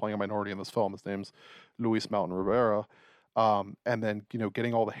also playing a minority in this film. His name's Luis Mountain Rivera. And then, you know,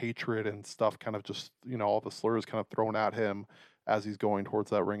 getting all the hatred and stuff kind of just, you know, all the slurs kind of thrown at him as he's going towards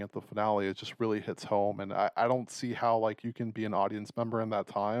that ring at the finale, it just really hits home. And I don't see how, like, you can be an audience member in that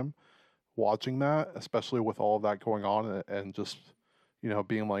time watching that, especially with all of that going on and just, you know,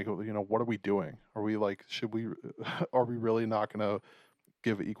 being like, you know, what are we doing? Are we like, should we, are we really not going to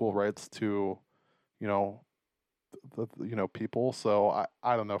give equal rights to, you know, you know, people? So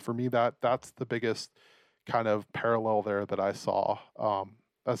I don't know. For me, that's the biggest kind of parallel there that I saw,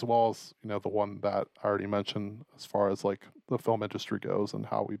 as well as, you know, the one that I already mentioned as far as like the film industry goes and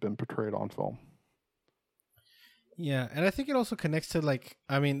how we've been portrayed on film. Yeah, and I think it also connects to like,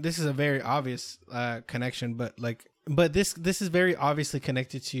 I mean, this is a very obvious connection, but this is very obviously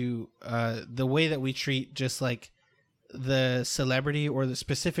connected to the way that we treat just like the celebrity or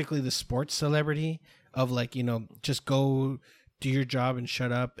specifically the sports celebrity of like, you know, just go do your job and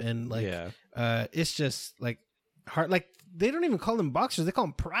shut up, and like it's just like hard. Like they don't even call them boxers, they call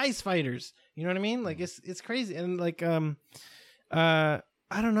them prize fighters, you know what I mean? Like it's crazy. And like I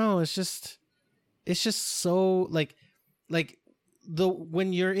don't know, it's just so like the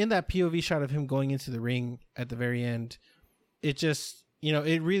when you're in that POV shot of him going into the ring at the very end, it just, you know,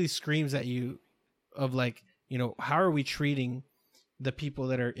 it really screams at you of like, you know, how are we treating the people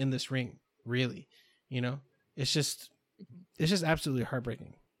that are in this ring, really? You know, it's just absolutely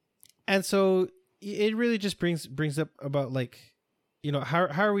heartbreaking. And so it really just brings up about like, you know, how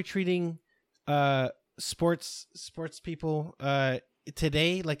are we treating sports people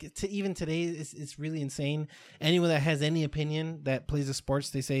today? Like even today, it's really insane. Anyone that has any opinion that plays a sports,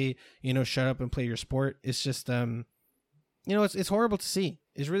 they say, you know, shut up and play your sport. It's just you know, it's horrible to see.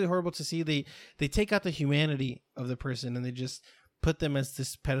 It's really horrible to see. They take out the humanity of the person and they just put them as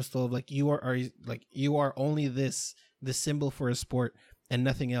this pedestal of like, you are only this symbol for a sport and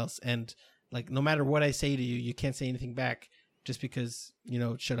nothing else. And like, no matter what I say to you, you can't say anything back just because, you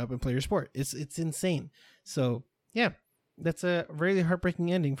know, shut up and play your sport. It's insane. So yeah, that's a really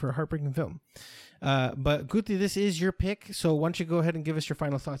heartbreaking ending for a heartbreaking film. But Guti, this is your pick. So why don't you go ahead and give us your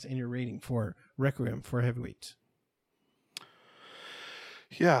final thoughts and your rating for Requiem for Heavyweight?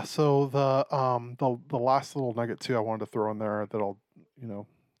 Yeah, so the last little nugget too I wanted to throw in there that'll, you know,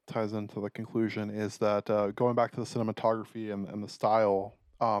 ties into the conclusion is that going back to the cinematography and the style,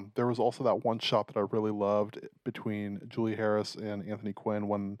 there was also that one shot that I really loved between Julie Harris and Anthony Quinn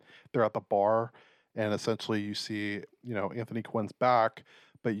when they're at the bar, and essentially you see, you know, Anthony Quinn's back,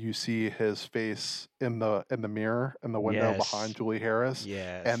 but you see his face in the mirror in the window behind Julie Harris.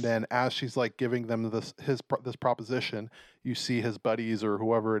 Yes. And then as she's like giving them this proposition, you see his buddies or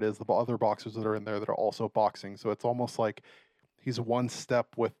whoever it is, the other boxers that are in there that are also boxing. So it's almost like he's one step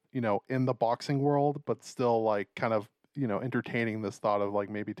with, you know, in the boxing world, but still like kind of, you know, entertaining this thought of like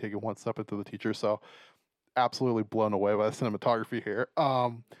maybe taking one step into the teacher. So absolutely blown away by the cinematography here.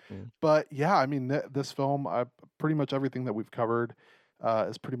 But yeah, I mean, this film, pretty much everything that we've covered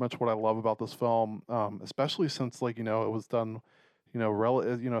is pretty much what I love about this film, especially since, like, you know, it was done, you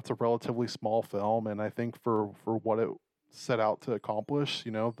know, it's a relatively small film, and I think for what it set out to accomplish,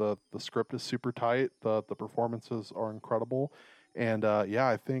 you know, the script is super tight, the performances are incredible, and yeah,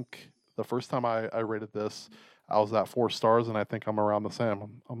 I think the first time I rated this, I was at 4 stars, and I think I'm around the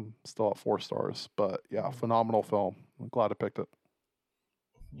same. I'm still at 4 stars, but yeah, phenomenal film. I'm glad I picked it.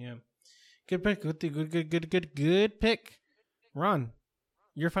 Yeah, good pick. Good pick. Ron,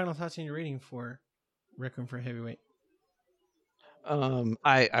 your final thoughts and your rating for Requiem for Heavyweight.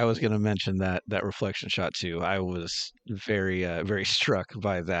 I was going to mention that reflection shot too. I was very very struck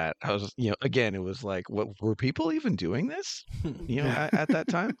by that. I was, you know, again, it was like, what were people even doing this? You know, at that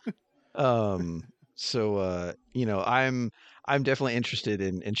time. So you know, I'm definitely interested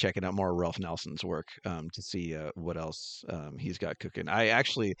in checking out more of Ralph Nelson's work to see what else he's got cooking.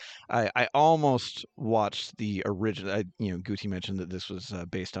 I almost watched the original. Guti mentioned that this was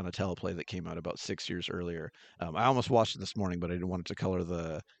based on a teleplay that came out about 6 years earlier. I almost watched it this morning, but I didn't want it to color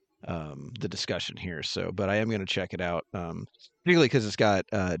the discussion here. So, but I am going to check it out, particularly because it's got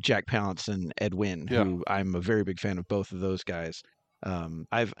Jack Palance and Ed Wynn, who I'm a very big fan of both of those guys.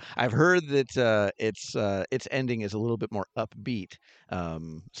 I've heard that its ending is a little bit more upbeat.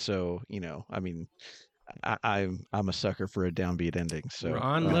 So I mean, I'm a sucker for a downbeat ending. So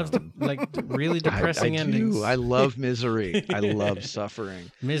Ron loves really depressing endings. I love misery. I love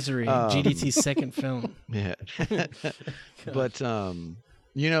suffering. Misery, GDT's second film. Yeah, but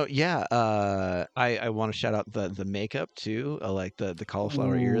I want to shout out the makeup too, like the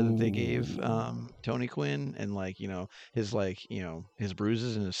cauliflower ear that they gave Tony Quinn, and his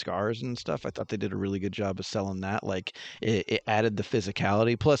bruises and his scars and stuff. I thought they did a really good job of selling that. Like it added the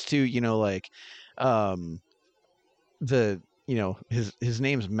physicality. Plus too, his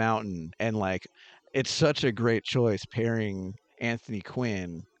name's Mountain, and like it's such a great choice pairing Anthony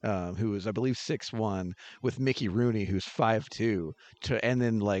Quinn, who is I believe 6'1", with Mickey Rooney, who's 5'2", and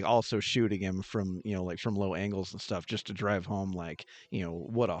then like also shooting him from from low angles and stuff, just to drive home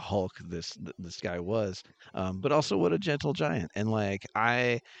what a Hulk this guy was, but also what a gentle giant. And like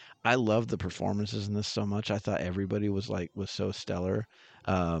I love the performances in this so much. I thought everybody was so stellar.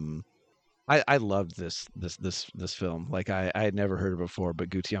 I loved this film. Like I had never heard it before, but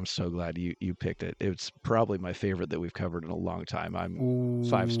Guti, I'm so glad you picked it. It's probably my favorite that we've covered in a long time. I'm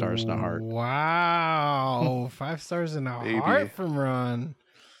 5 stars in a heart. Wow, 5 stars in a heart from Ron.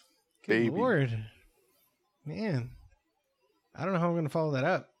 Good Lord, man, I don't know how I'm going to follow that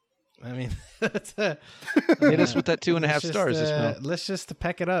up. I mean, hit us with that 2.5 stars. Let's just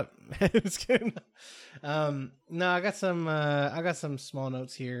pack it up. It's good. No, I got some small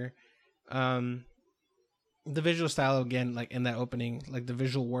notes here. The visual style again, like in that opening, like the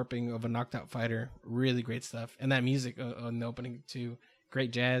visual warping of a knocked out fighter, really great stuff. And that music on the opening too,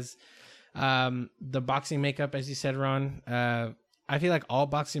 great jazz. The boxing makeup, as you said, Ron, I feel like all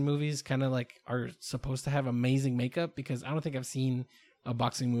boxing movies kind of like are supposed to have amazing makeup, because I don't think I've seen a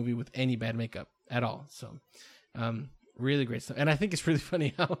boxing movie with any bad makeup at all. So, really great stuff. And I think it's really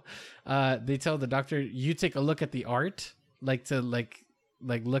funny how, they tell the doctor, you take a look at the art,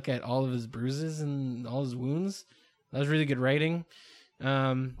 look at all of his bruises and all his wounds. That was really good writing.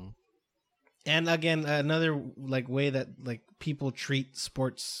 And again, another like way that like people treat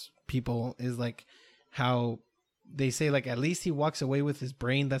sports people is like how they say like at least he walks away with his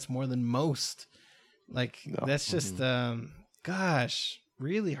brain. That's more than most. Like that's just gosh,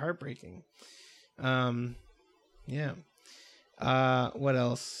 really heartbreaking. Yeah. What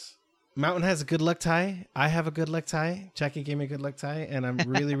else? Mountain has a good luck tie. I have a good luck tie. Jackie gave me a good luck tie, and I'm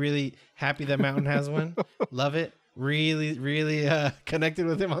really, really happy that Mountain has one. Love it. Really, really connected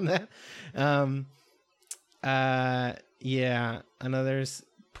with him on that. Yeah. Another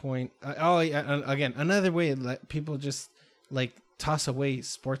point. Again, another way that people just like toss away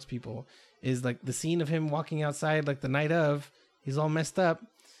sports people is like the scene of him walking outside, like the night of. He's all messed up,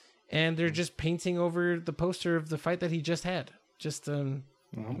 and they're just painting over the poster of the fight that he just had. Just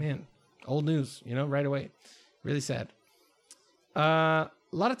man. Old news, right away. Really sad. A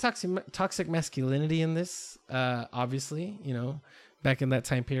lot of toxic masculinity in this, obviously, back in that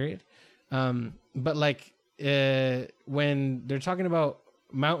time period. But like when they're talking about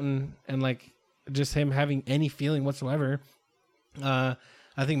Mountain and like just him having any feeling whatsoever, I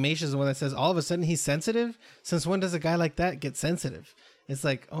think Maisha is the one that says all of a sudden he's sensitive. Since when does a guy like that get sensitive? It's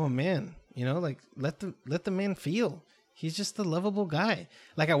like, oh man, like let the man feel. He's just a lovable guy.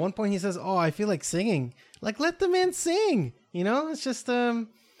 Like at one point he says, "Oh, I feel like singing." Like let the man sing. It's just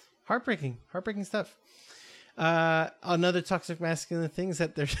heartbreaking stuff. Another toxic masculine thing is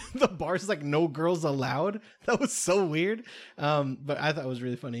that there's the bar's like no girls allowed. That was so weird. But I thought it was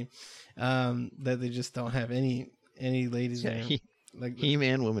really funny that they just don't have any ladies there. Like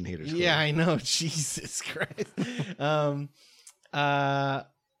He-Man Woman Haters. Yeah, I know. Jesus Christ. I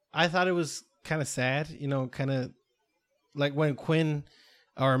thought it was kind of sad. Kind of. Like when Quinn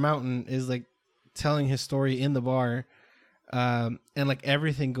or Mountain is like telling his story in the bar, and like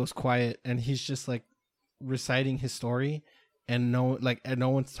everything goes quiet and he's just like reciting his story and no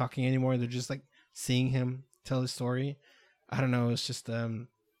one's talking anymore. They're just like seeing him tell his story. I don't know. It's just,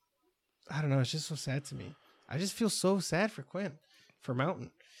 it's just so sad to me. I just feel so sad for Quinn, for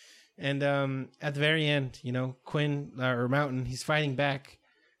Mountain. And, at the very end, Quinn or Mountain, he's fighting back.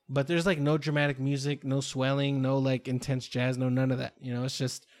 But there's like no dramatic music, no swelling, no like intense jazz, no none of that. It's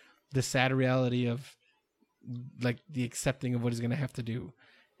just the sad reality of like the accepting of what he's going to have to do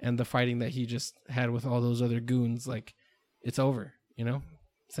and the fighting that he just had with all those other goons. Like, it's over, you know?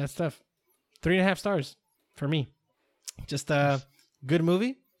 Sad stuff. 3.5 stars for me. Just a good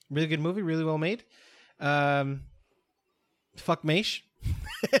movie. Really good movie. Really well made. Fuck Maish.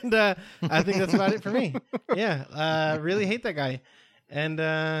 And I think that's about it for me. Yeah. Really hate that guy. And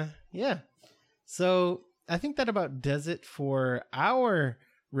yeah. So I think that about does it for our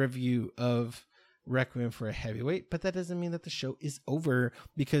review of Requiem for a Heavyweight. But that doesn't mean that the show is over,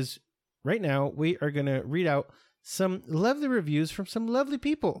 because right now we are going to read out some lovely reviews from some lovely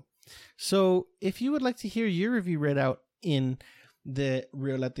people. So if you would like to hear your review read out in the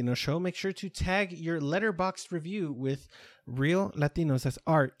Real Latino Show, make sure to tag your letterboxd review with Real Latinos. That's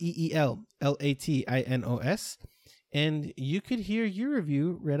REELLATINOS. And you could hear your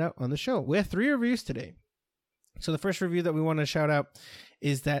review read out on the show. We have 3 reviews today. So the first review that we want to shout out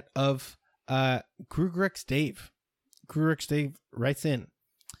is that of Grugrex Dave. Grugrex Dave writes in,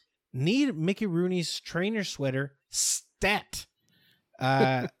 need Mickey Rooney's trainer sweater stat.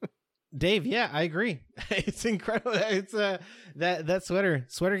 Dave, yeah, I agree. It's incredible. It's that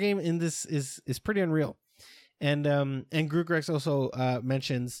sweater game in this is pretty unreal. And Grugrex also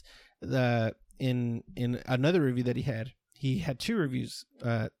mentions in another review that he had 2 reviews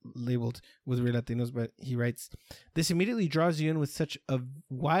labeled with Real Latinos, but he writes, this immediately draws you in with such a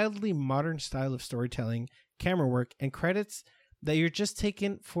wildly modern style of storytelling, camera work, and credits that you're just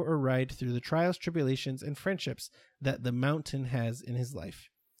taken for a ride through the trials, tribulations, and friendships that the Mountain has in his life.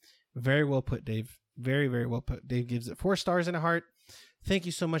 Very well put, Dave. Very, very well put. Dave gives it 4 stars and a heart. Thank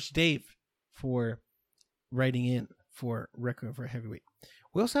you so much, Dave, for writing in for Requiem for a Heavyweight.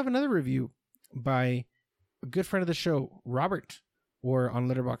 We also have another review by a good friend of the show, Robert, or on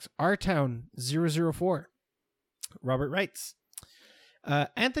Letterboxd, rtown004. Robert writes,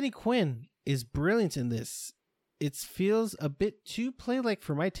 Anthony Quinn is brilliant in this. It feels a bit too play-like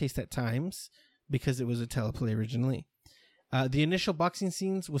for my taste at times, because it was a teleplay originally. The initial boxing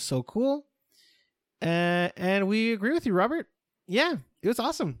scenes was so cool. And we agree with you, Robert. Yeah, it was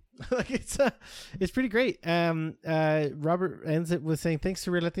awesome. Like it's pretty great. Robert ends it with saying, thanks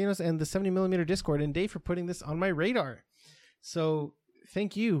to Real Latinos and the 70mm Discord and Dave for putting this on my radar. So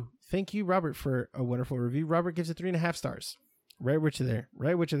thank you, Robert, for a wonderful review. Robert gives it 3.5 stars. Right with you there,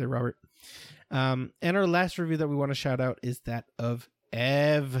 Robert. And our last review that we want to shout out is that of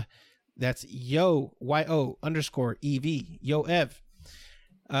Ev. That's YO_EV. Yo, Ev.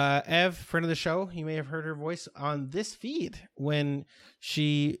 Ev, friend of the show. You may have heard her voice on this feed when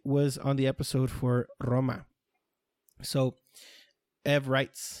she was on the episode for Roma. So, Ev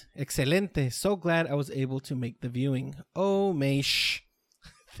writes, Excelente. So glad I was able to make the viewing. Oh, Maish.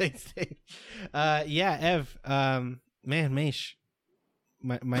 Thanks, Dave. Yeah, Ev. Man, Maish.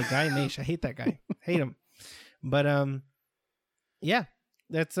 My guy, Maish. I hate that guy. Hate him. But, yeah.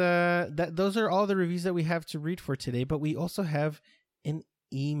 Those are all the reviews that we have to read for today, but we also have an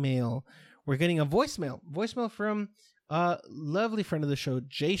email. We're getting a voicemail from a lovely friend of the show,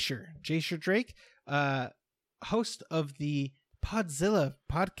 Jasher Drake, host of the Podzilla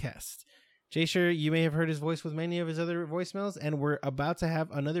podcast. Jasher, you may have heard his voice with many of his other voicemails, and we're about to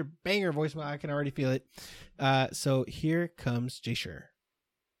have another banger voicemail. I can already feel it. So here comes Jasher.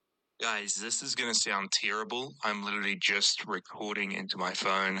 Guys, this is going to sound terrible. I'm literally just recording into my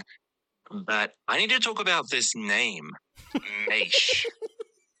phone. But I need to talk about this name. Maish.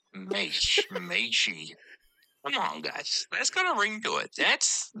 Maishy. Come on, guys. That's got a ring to it.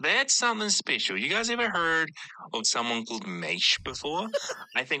 That's something special. You guys ever heard of someone called Maish before?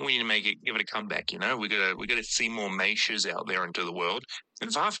 I think we need to give it a comeback, you know? We gotta see more Maishes out there into the world.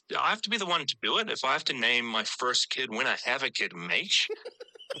 And if I have to be the one to do it, if I have to name my first kid when I have a kid Maish,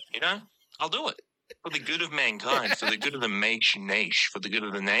 you know, I'll do it. For the good of mankind, for the good of the Maish Naish, for the good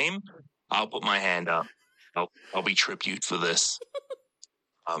of the name, I'll put my hand up. I'll be tribute for this.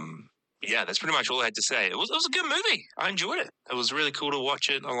 Yeah, that's pretty much all I had to say. It was a good movie. I enjoyed it. It was really cool to watch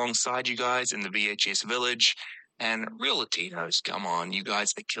it alongside you guys in the VHS Village. And Real Latinos, come on, you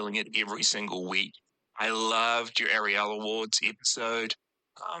guys are killing it every single week. I loved your Ariel Awards episode.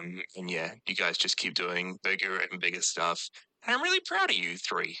 And yeah, you guys just keep doing bigger and bigger stuff. And I'm really proud of you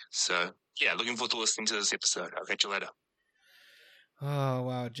 3. So yeah, looking forward to listening to this episode. I'll catch you later. Oh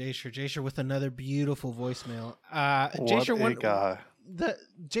wow, Jasher with another beautiful voicemail. What a guy.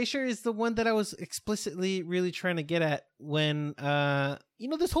 Jasher is the one that I was explicitly really trying to get at when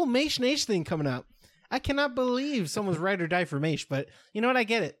this whole Maish Naish thing coming out. I cannot believe someone's ride or die for Maish, but you know what? I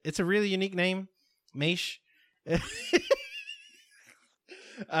get it. It's a really unique name, Maish.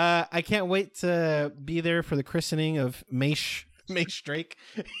 I can't wait to be there for the christening of Maish Mace Drake.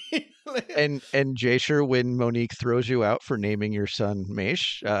 And Jasher, when Monique throws you out for naming your son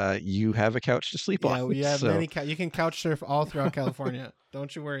Maish, you have a couch to sleep on. Yeah, we have so. many. You can couch surf all throughout California.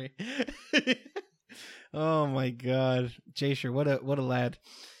 Don't you worry. Oh my God, Jasher, what a lad.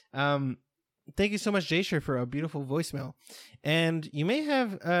 Thank you so much, Jasher, for a beautiful voicemail. And you may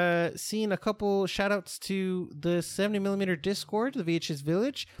have seen a couple shout outs to the 70mm Discord, the VHS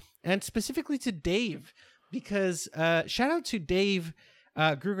Village, and specifically to Dave, because shout out to Dave,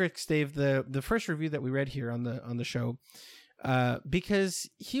 Grugrex Dave, the first review that we read here on the show, because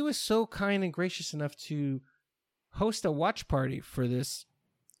he was so kind and gracious enough to host a watch party for this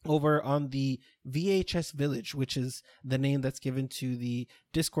over on the VHS Village, which is the name that's given to the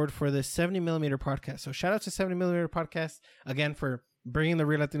Discord for the 70mm podcast. So shout out to 70mm podcast again for bringing the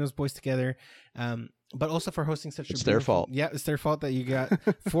Real Latinos boys together, but also for hosting such It's their fault. Yeah, it's their fault that you got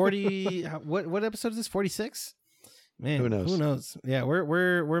 40. what episode is this? 46. Man, who knows? Yeah,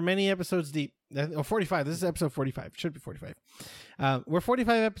 we're many episodes deep. 45. This is episode 45. Should be 45. We're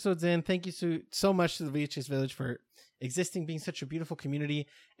 45 episodes in. Thank you so much to the VHS Village for existing, being such a beautiful community.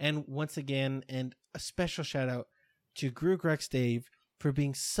 And once again, and a special shout out to Grugrex Dave for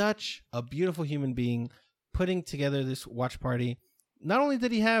being such a beautiful human being, putting together this watch party. Not only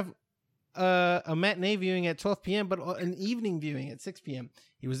did he have a matinee viewing at 12 p.m., but an evening viewing at 6 p.m.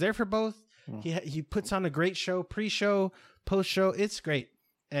 He was there for both. He puts on a great show, pre-show, post-show. It's great.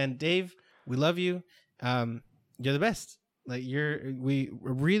 And Dave, we love you. You're the best. Like we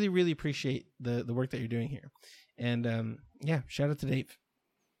really, really appreciate the work that you're doing here. And yeah, shout out to Dave.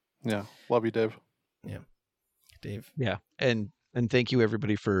 Yeah, love you, Dave. Yeah, Dave. Yeah, and thank you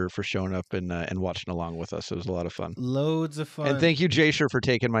everybody for showing up and watching along with us. It was a lot of fun. Loads of fun. And thank you, Jasher, for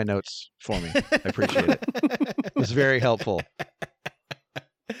taking my notes for me. I appreciate it. It was very helpful.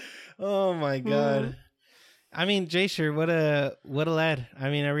 Oh my God. I mean, Jasher, what a lad. I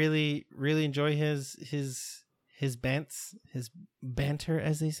mean, I really, really enjoy his banter,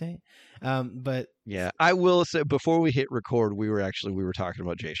 as they say. But yeah, I will say before we hit record, we were talking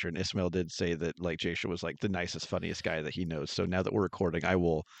about Jasher, and Ismail did say that like Jasher was like the nicest, funniest guy that he knows. So now that we're recording, I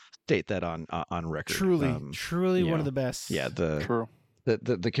will state that on record. Truly one of the best. Yeah, True.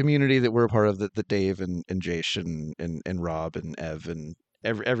 The community that we're a part of, that Dave and Jash and Rob and Ev and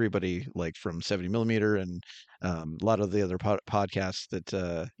everybody like from 70mm and a lot of the other podcasts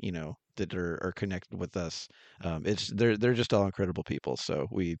that that are connected with us. They're just all incredible people. So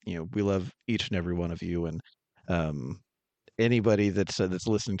we love each and every one of you, and anybody that's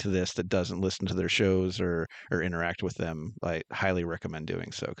listening to this that doesn't listen to their shows or interact with them, I highly recommend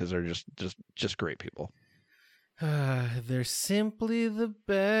doing so, because they're just great people. They're simply the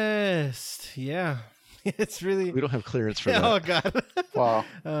best. Yeah. It's really, we don't have clearance for that. Oh God. Wow.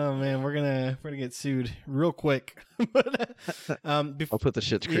 Oh man, we're gonna get sued real quick. I'll put the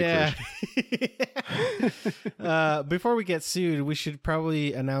shit straight first. Before we get sued, we should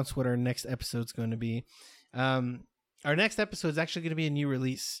probably announce what our next episode's going to be. Our next episode is actually going to be a new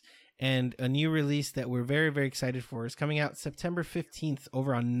release, and a new release that we're very, very excited for is coming out September 15th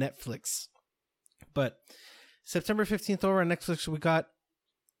over on Netflix. But September 15th over on Netflix, we got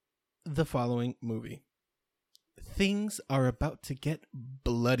the following movie. Things are about to get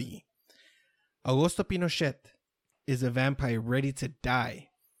bloody. Augusto Pinochet is a vampire ready to die,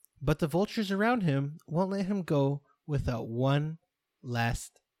 but the vultures around him won't let him go without one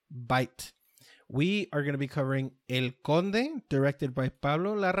last bite. We are going to be covering El Conde, directed by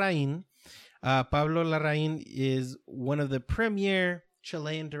Pablo Larraín. Pablo Larraín is one of the premier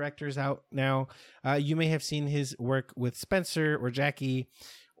Chilean directors out now. You may have seen his work with Spencer or Jackie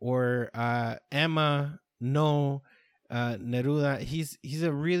or Emma, Neruda. He's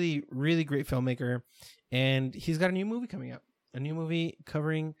a really, really great filmmaker, and he's got a new movie coming up. A new movie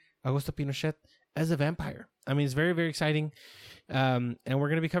covering Augusto Pinochet as a vampire. I mean, it's very, very exciting, and we're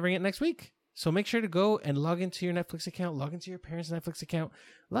going to be covering it next week. So make sure to go and log into your Netflix account, log into your parents' Netflix account,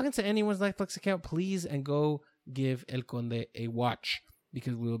 log into anyone's Netflix account, please, and go give El Conde a watch,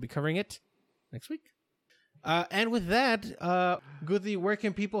 because we will be covering it next week. And with that, Guthi, where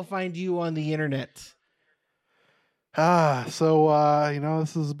can people find you on the internet? This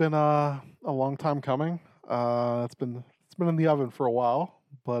has been a long time coming. It's been in the oven for a while,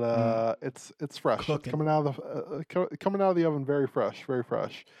 but it's fresh. It's coming out of the oven, very fresh, very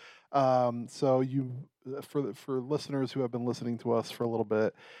fresh. So for listeners who have been listening to us for a little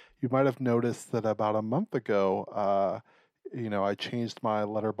bit, you might have noticed that about a month ago, I changed my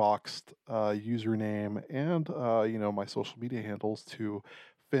Letterboxd username and my social media handles to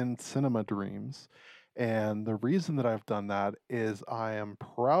Fin Cinema Dreams. And the reason that I've done that is I am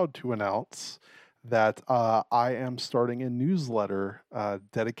proud to announce that I am starting a newsletter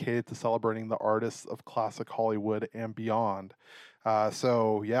dedicated to celebrating the artists of classic Hollywood and beyond.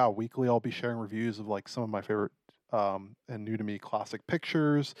 So yeah, weekly I'll be sharing reviews of like some of my favorite and new to me classic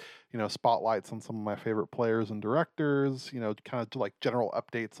pictures, spotlights on some of my favorite players and directors, kind of like general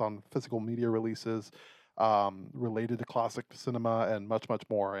updates on physical media releases related to classic cinema and much, much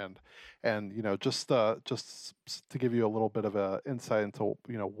more. And just to give you a little bit of a insight into,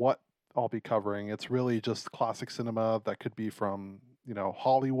 what I'll be covering, it's really just classic cinema that could be from,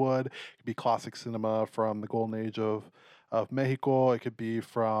 Hollywood, it could be classic cinema from the golden age of Mexico. It could be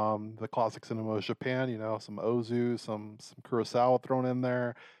from the classic cinema of Japan, some Ozu, some Kurosawa thrown in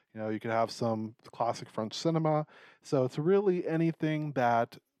there. You could have some classic French cinema. So it's really anything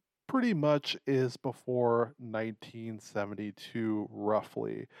that pretty much is before 1972,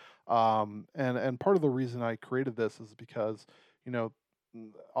 roughly. And part of the reason I created this is because,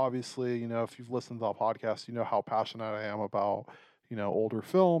 obviously, if you've listened to the podcast, you know how passionate I am about, older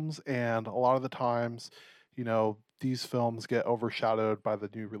films. And a lot of the times, these films get overshadowed by the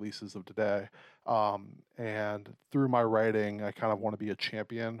new releases of today. And through my writing, I kind of want to be a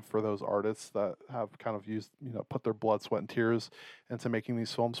champion for those artists that have kind of used, put their blood, sweat, and tears into making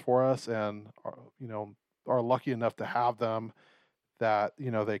these films for us, and are lucky enough to have them, that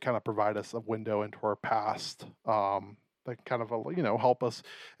they kind of provide us a window into our past. That kind of help us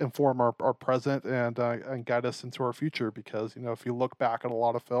inform our present and guide us into our future, because if you look back at a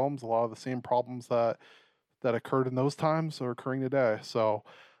lot of films, a lot of the same problems that occurred in those times are occurring today. So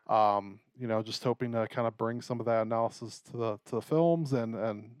just hoping to kind of bring some of that analysis to the films,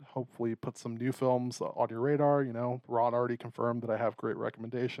 and hopefully put some new films on your radar. Ron already confirmed that I have great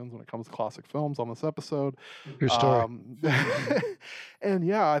recommendations when it comes to classic films on this episode. Your story. And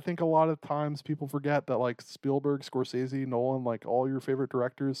yeah, I think a lot of times people forget that like Spielberg, Scorsese, Nolan, like all your favorite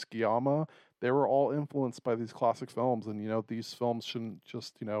directors, Guillermo, they were all influenced by these classic films. And these films shouldn't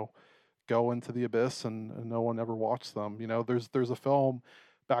just go into the abyss and no one ever watched them. There's a film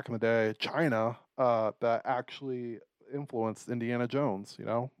back in the day, China, that actually influenced Indiana Jones,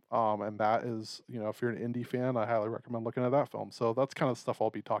 and that is, if you're an indie fan, I highly recommend looking at that film. So that's kind of stuff I'll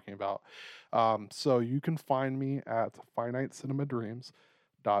be talking about. So you can find me at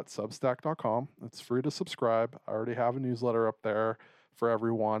finitecinema.substack.com. It's free to subscribe. I already have a newsletter up there for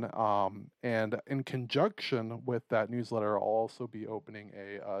everyone. And in conjunction with that newsletter, I'll also be opening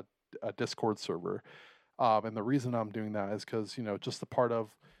a Discord server. And the reason I'm doing that is because, just a part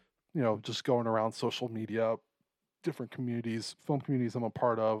of, just going around social media, different communities, film communities I'm a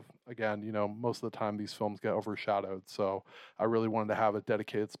part of. Again, most of the time these films get overshadowed. So I really wanted to have a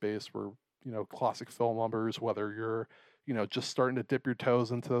dedicated space where, classic film lovers, whether you're, just starting to dip your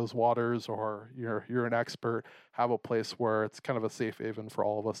toes into those waters, or you're an expert, have a place where it's kind of a safe haven for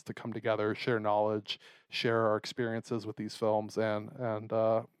all of us to come together, share knowledge, share our experiences with these films, and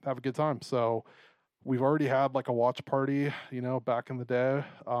have a good time. So we've already had like a watch party, back in the day,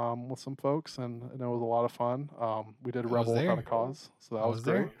 with some folks, and it was a lot of fun. We did Rebel Without a Cause, so that was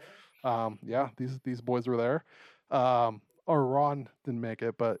great. Yeah, these boys were there. Or Ron didn't make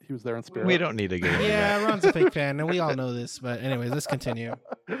it, but he was there in spirit. We don't need to get into that. Ron's a fake fan, and we all know this. But anyways, let's continue.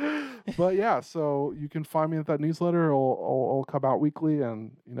 But yeah, so you can find me at that newsletter. It'll come out weekly,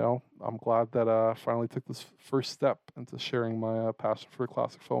 and I'm glad that I finally took this first step into sharing my passion for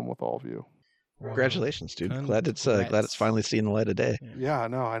classic film with all of you. Congratulations, dude! Glad it's finally seeing the light of day. Yeah, I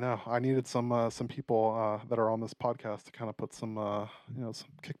know. I needed some people that are on this podcast to kind of put some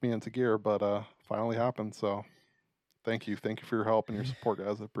kick me into gear, but finally happened. So thank you for your help and your support,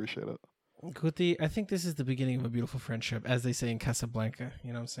 guys. I appreciate it. Guti, I think this is the beginning of a beautiful friendship, as they say in Casablanca.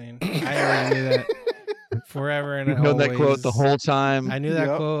 You know what I'm saying? I already knew that forever and always. You know that quote the whole time. I knew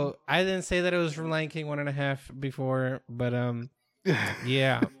that quote. I didn't say that it was from Lion King 1.5 before, but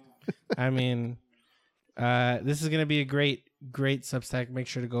yeah. I mean, this is going to be a great Substack. Make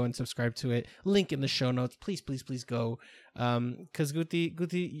sure to go and subscribe to it. Link in the show notes. Please go. Because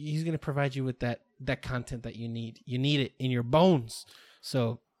Guti, he's going to provide you with that content that you need. You need it in your bones.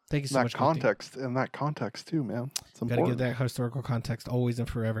 So thank you so much. In that context too, man. It's important. Got to give that historical context always and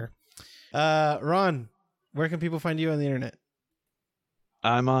forever. Ron, where can people find you on the internet?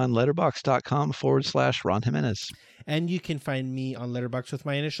 I'm on letterboxd.com/Ron Jimenez. And you can find me on Letterboxd with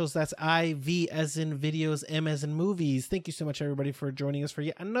my initials. That's IV as in videos, M as in movies. Thank you so much, everybody, for joining us for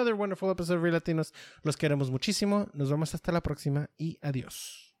yet another wonderful episode of Real Latinos. Los queremos muchísimo. Nos vemos hasta la próxima y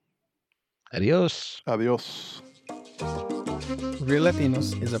adiós. Adiós. Adiós. Real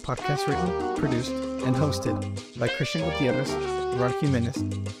Latinos is a podcast written, produced, and hosted by Christian Gutierrez, Ron Jimenez,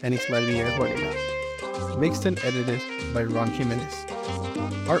 and Ismael Villegas. Mixed and edited by Ron Jimenez.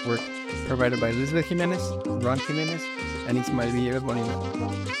 Artwork provided by Elizabeth Jimenez, Ron Jimenez, and Ismael Villegas Molina.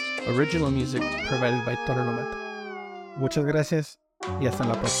 Original music provided by Toro Lometa. Muchas gracias y hasta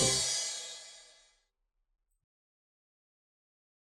la próxima.